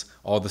things,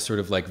 all the sort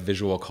of like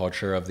visual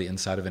culture of the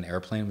inside of an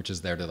airplane, which is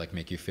there to like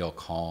make you feel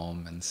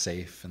calm and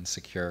safe and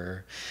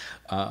secure.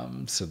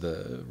 So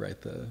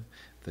the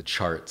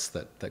charts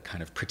that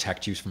kind of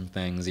protect you from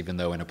things, even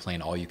though in a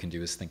plane all you can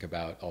do is think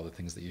about all the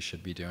things that you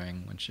should be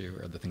doing or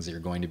the things that you're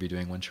going to be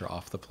doing once you're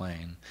off the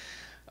plane.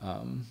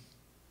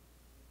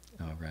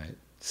 Right.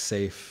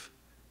 Safe.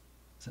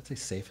 Does that say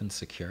safe and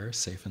secure?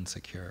 Safe and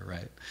secure,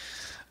 right.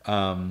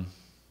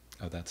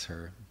 That's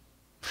her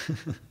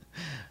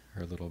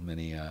her little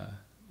mini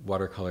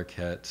watercolor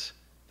kit.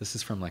 This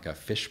is from like a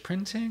fish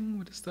printing.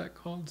 What is that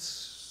called?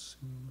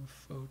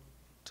 Photo,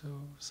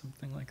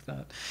 something like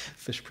that.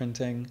 Fish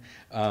printing.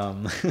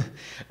 So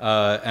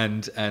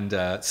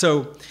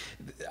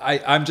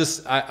I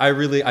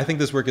think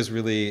this work is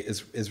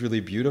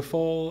really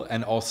beautiful,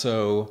 and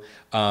also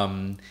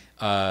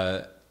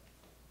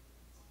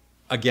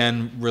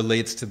again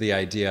relates to the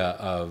idea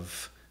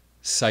of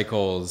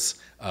cycles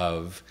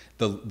of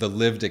the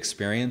lived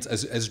experience,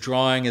 as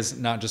drawing is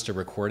not just a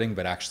recording,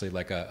 but actually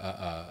like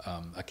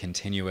a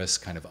continuous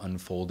kind of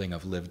unfolding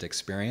of lived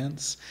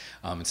experience.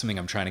 It's something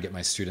I'm trying to get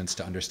my students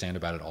to understand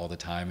about it all the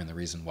time, and the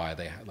reason why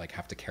they like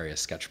have to carry a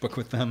sketchbook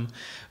with them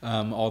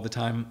all the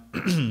time.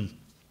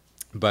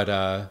 But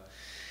I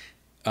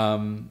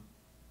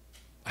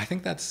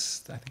think that's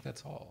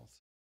all.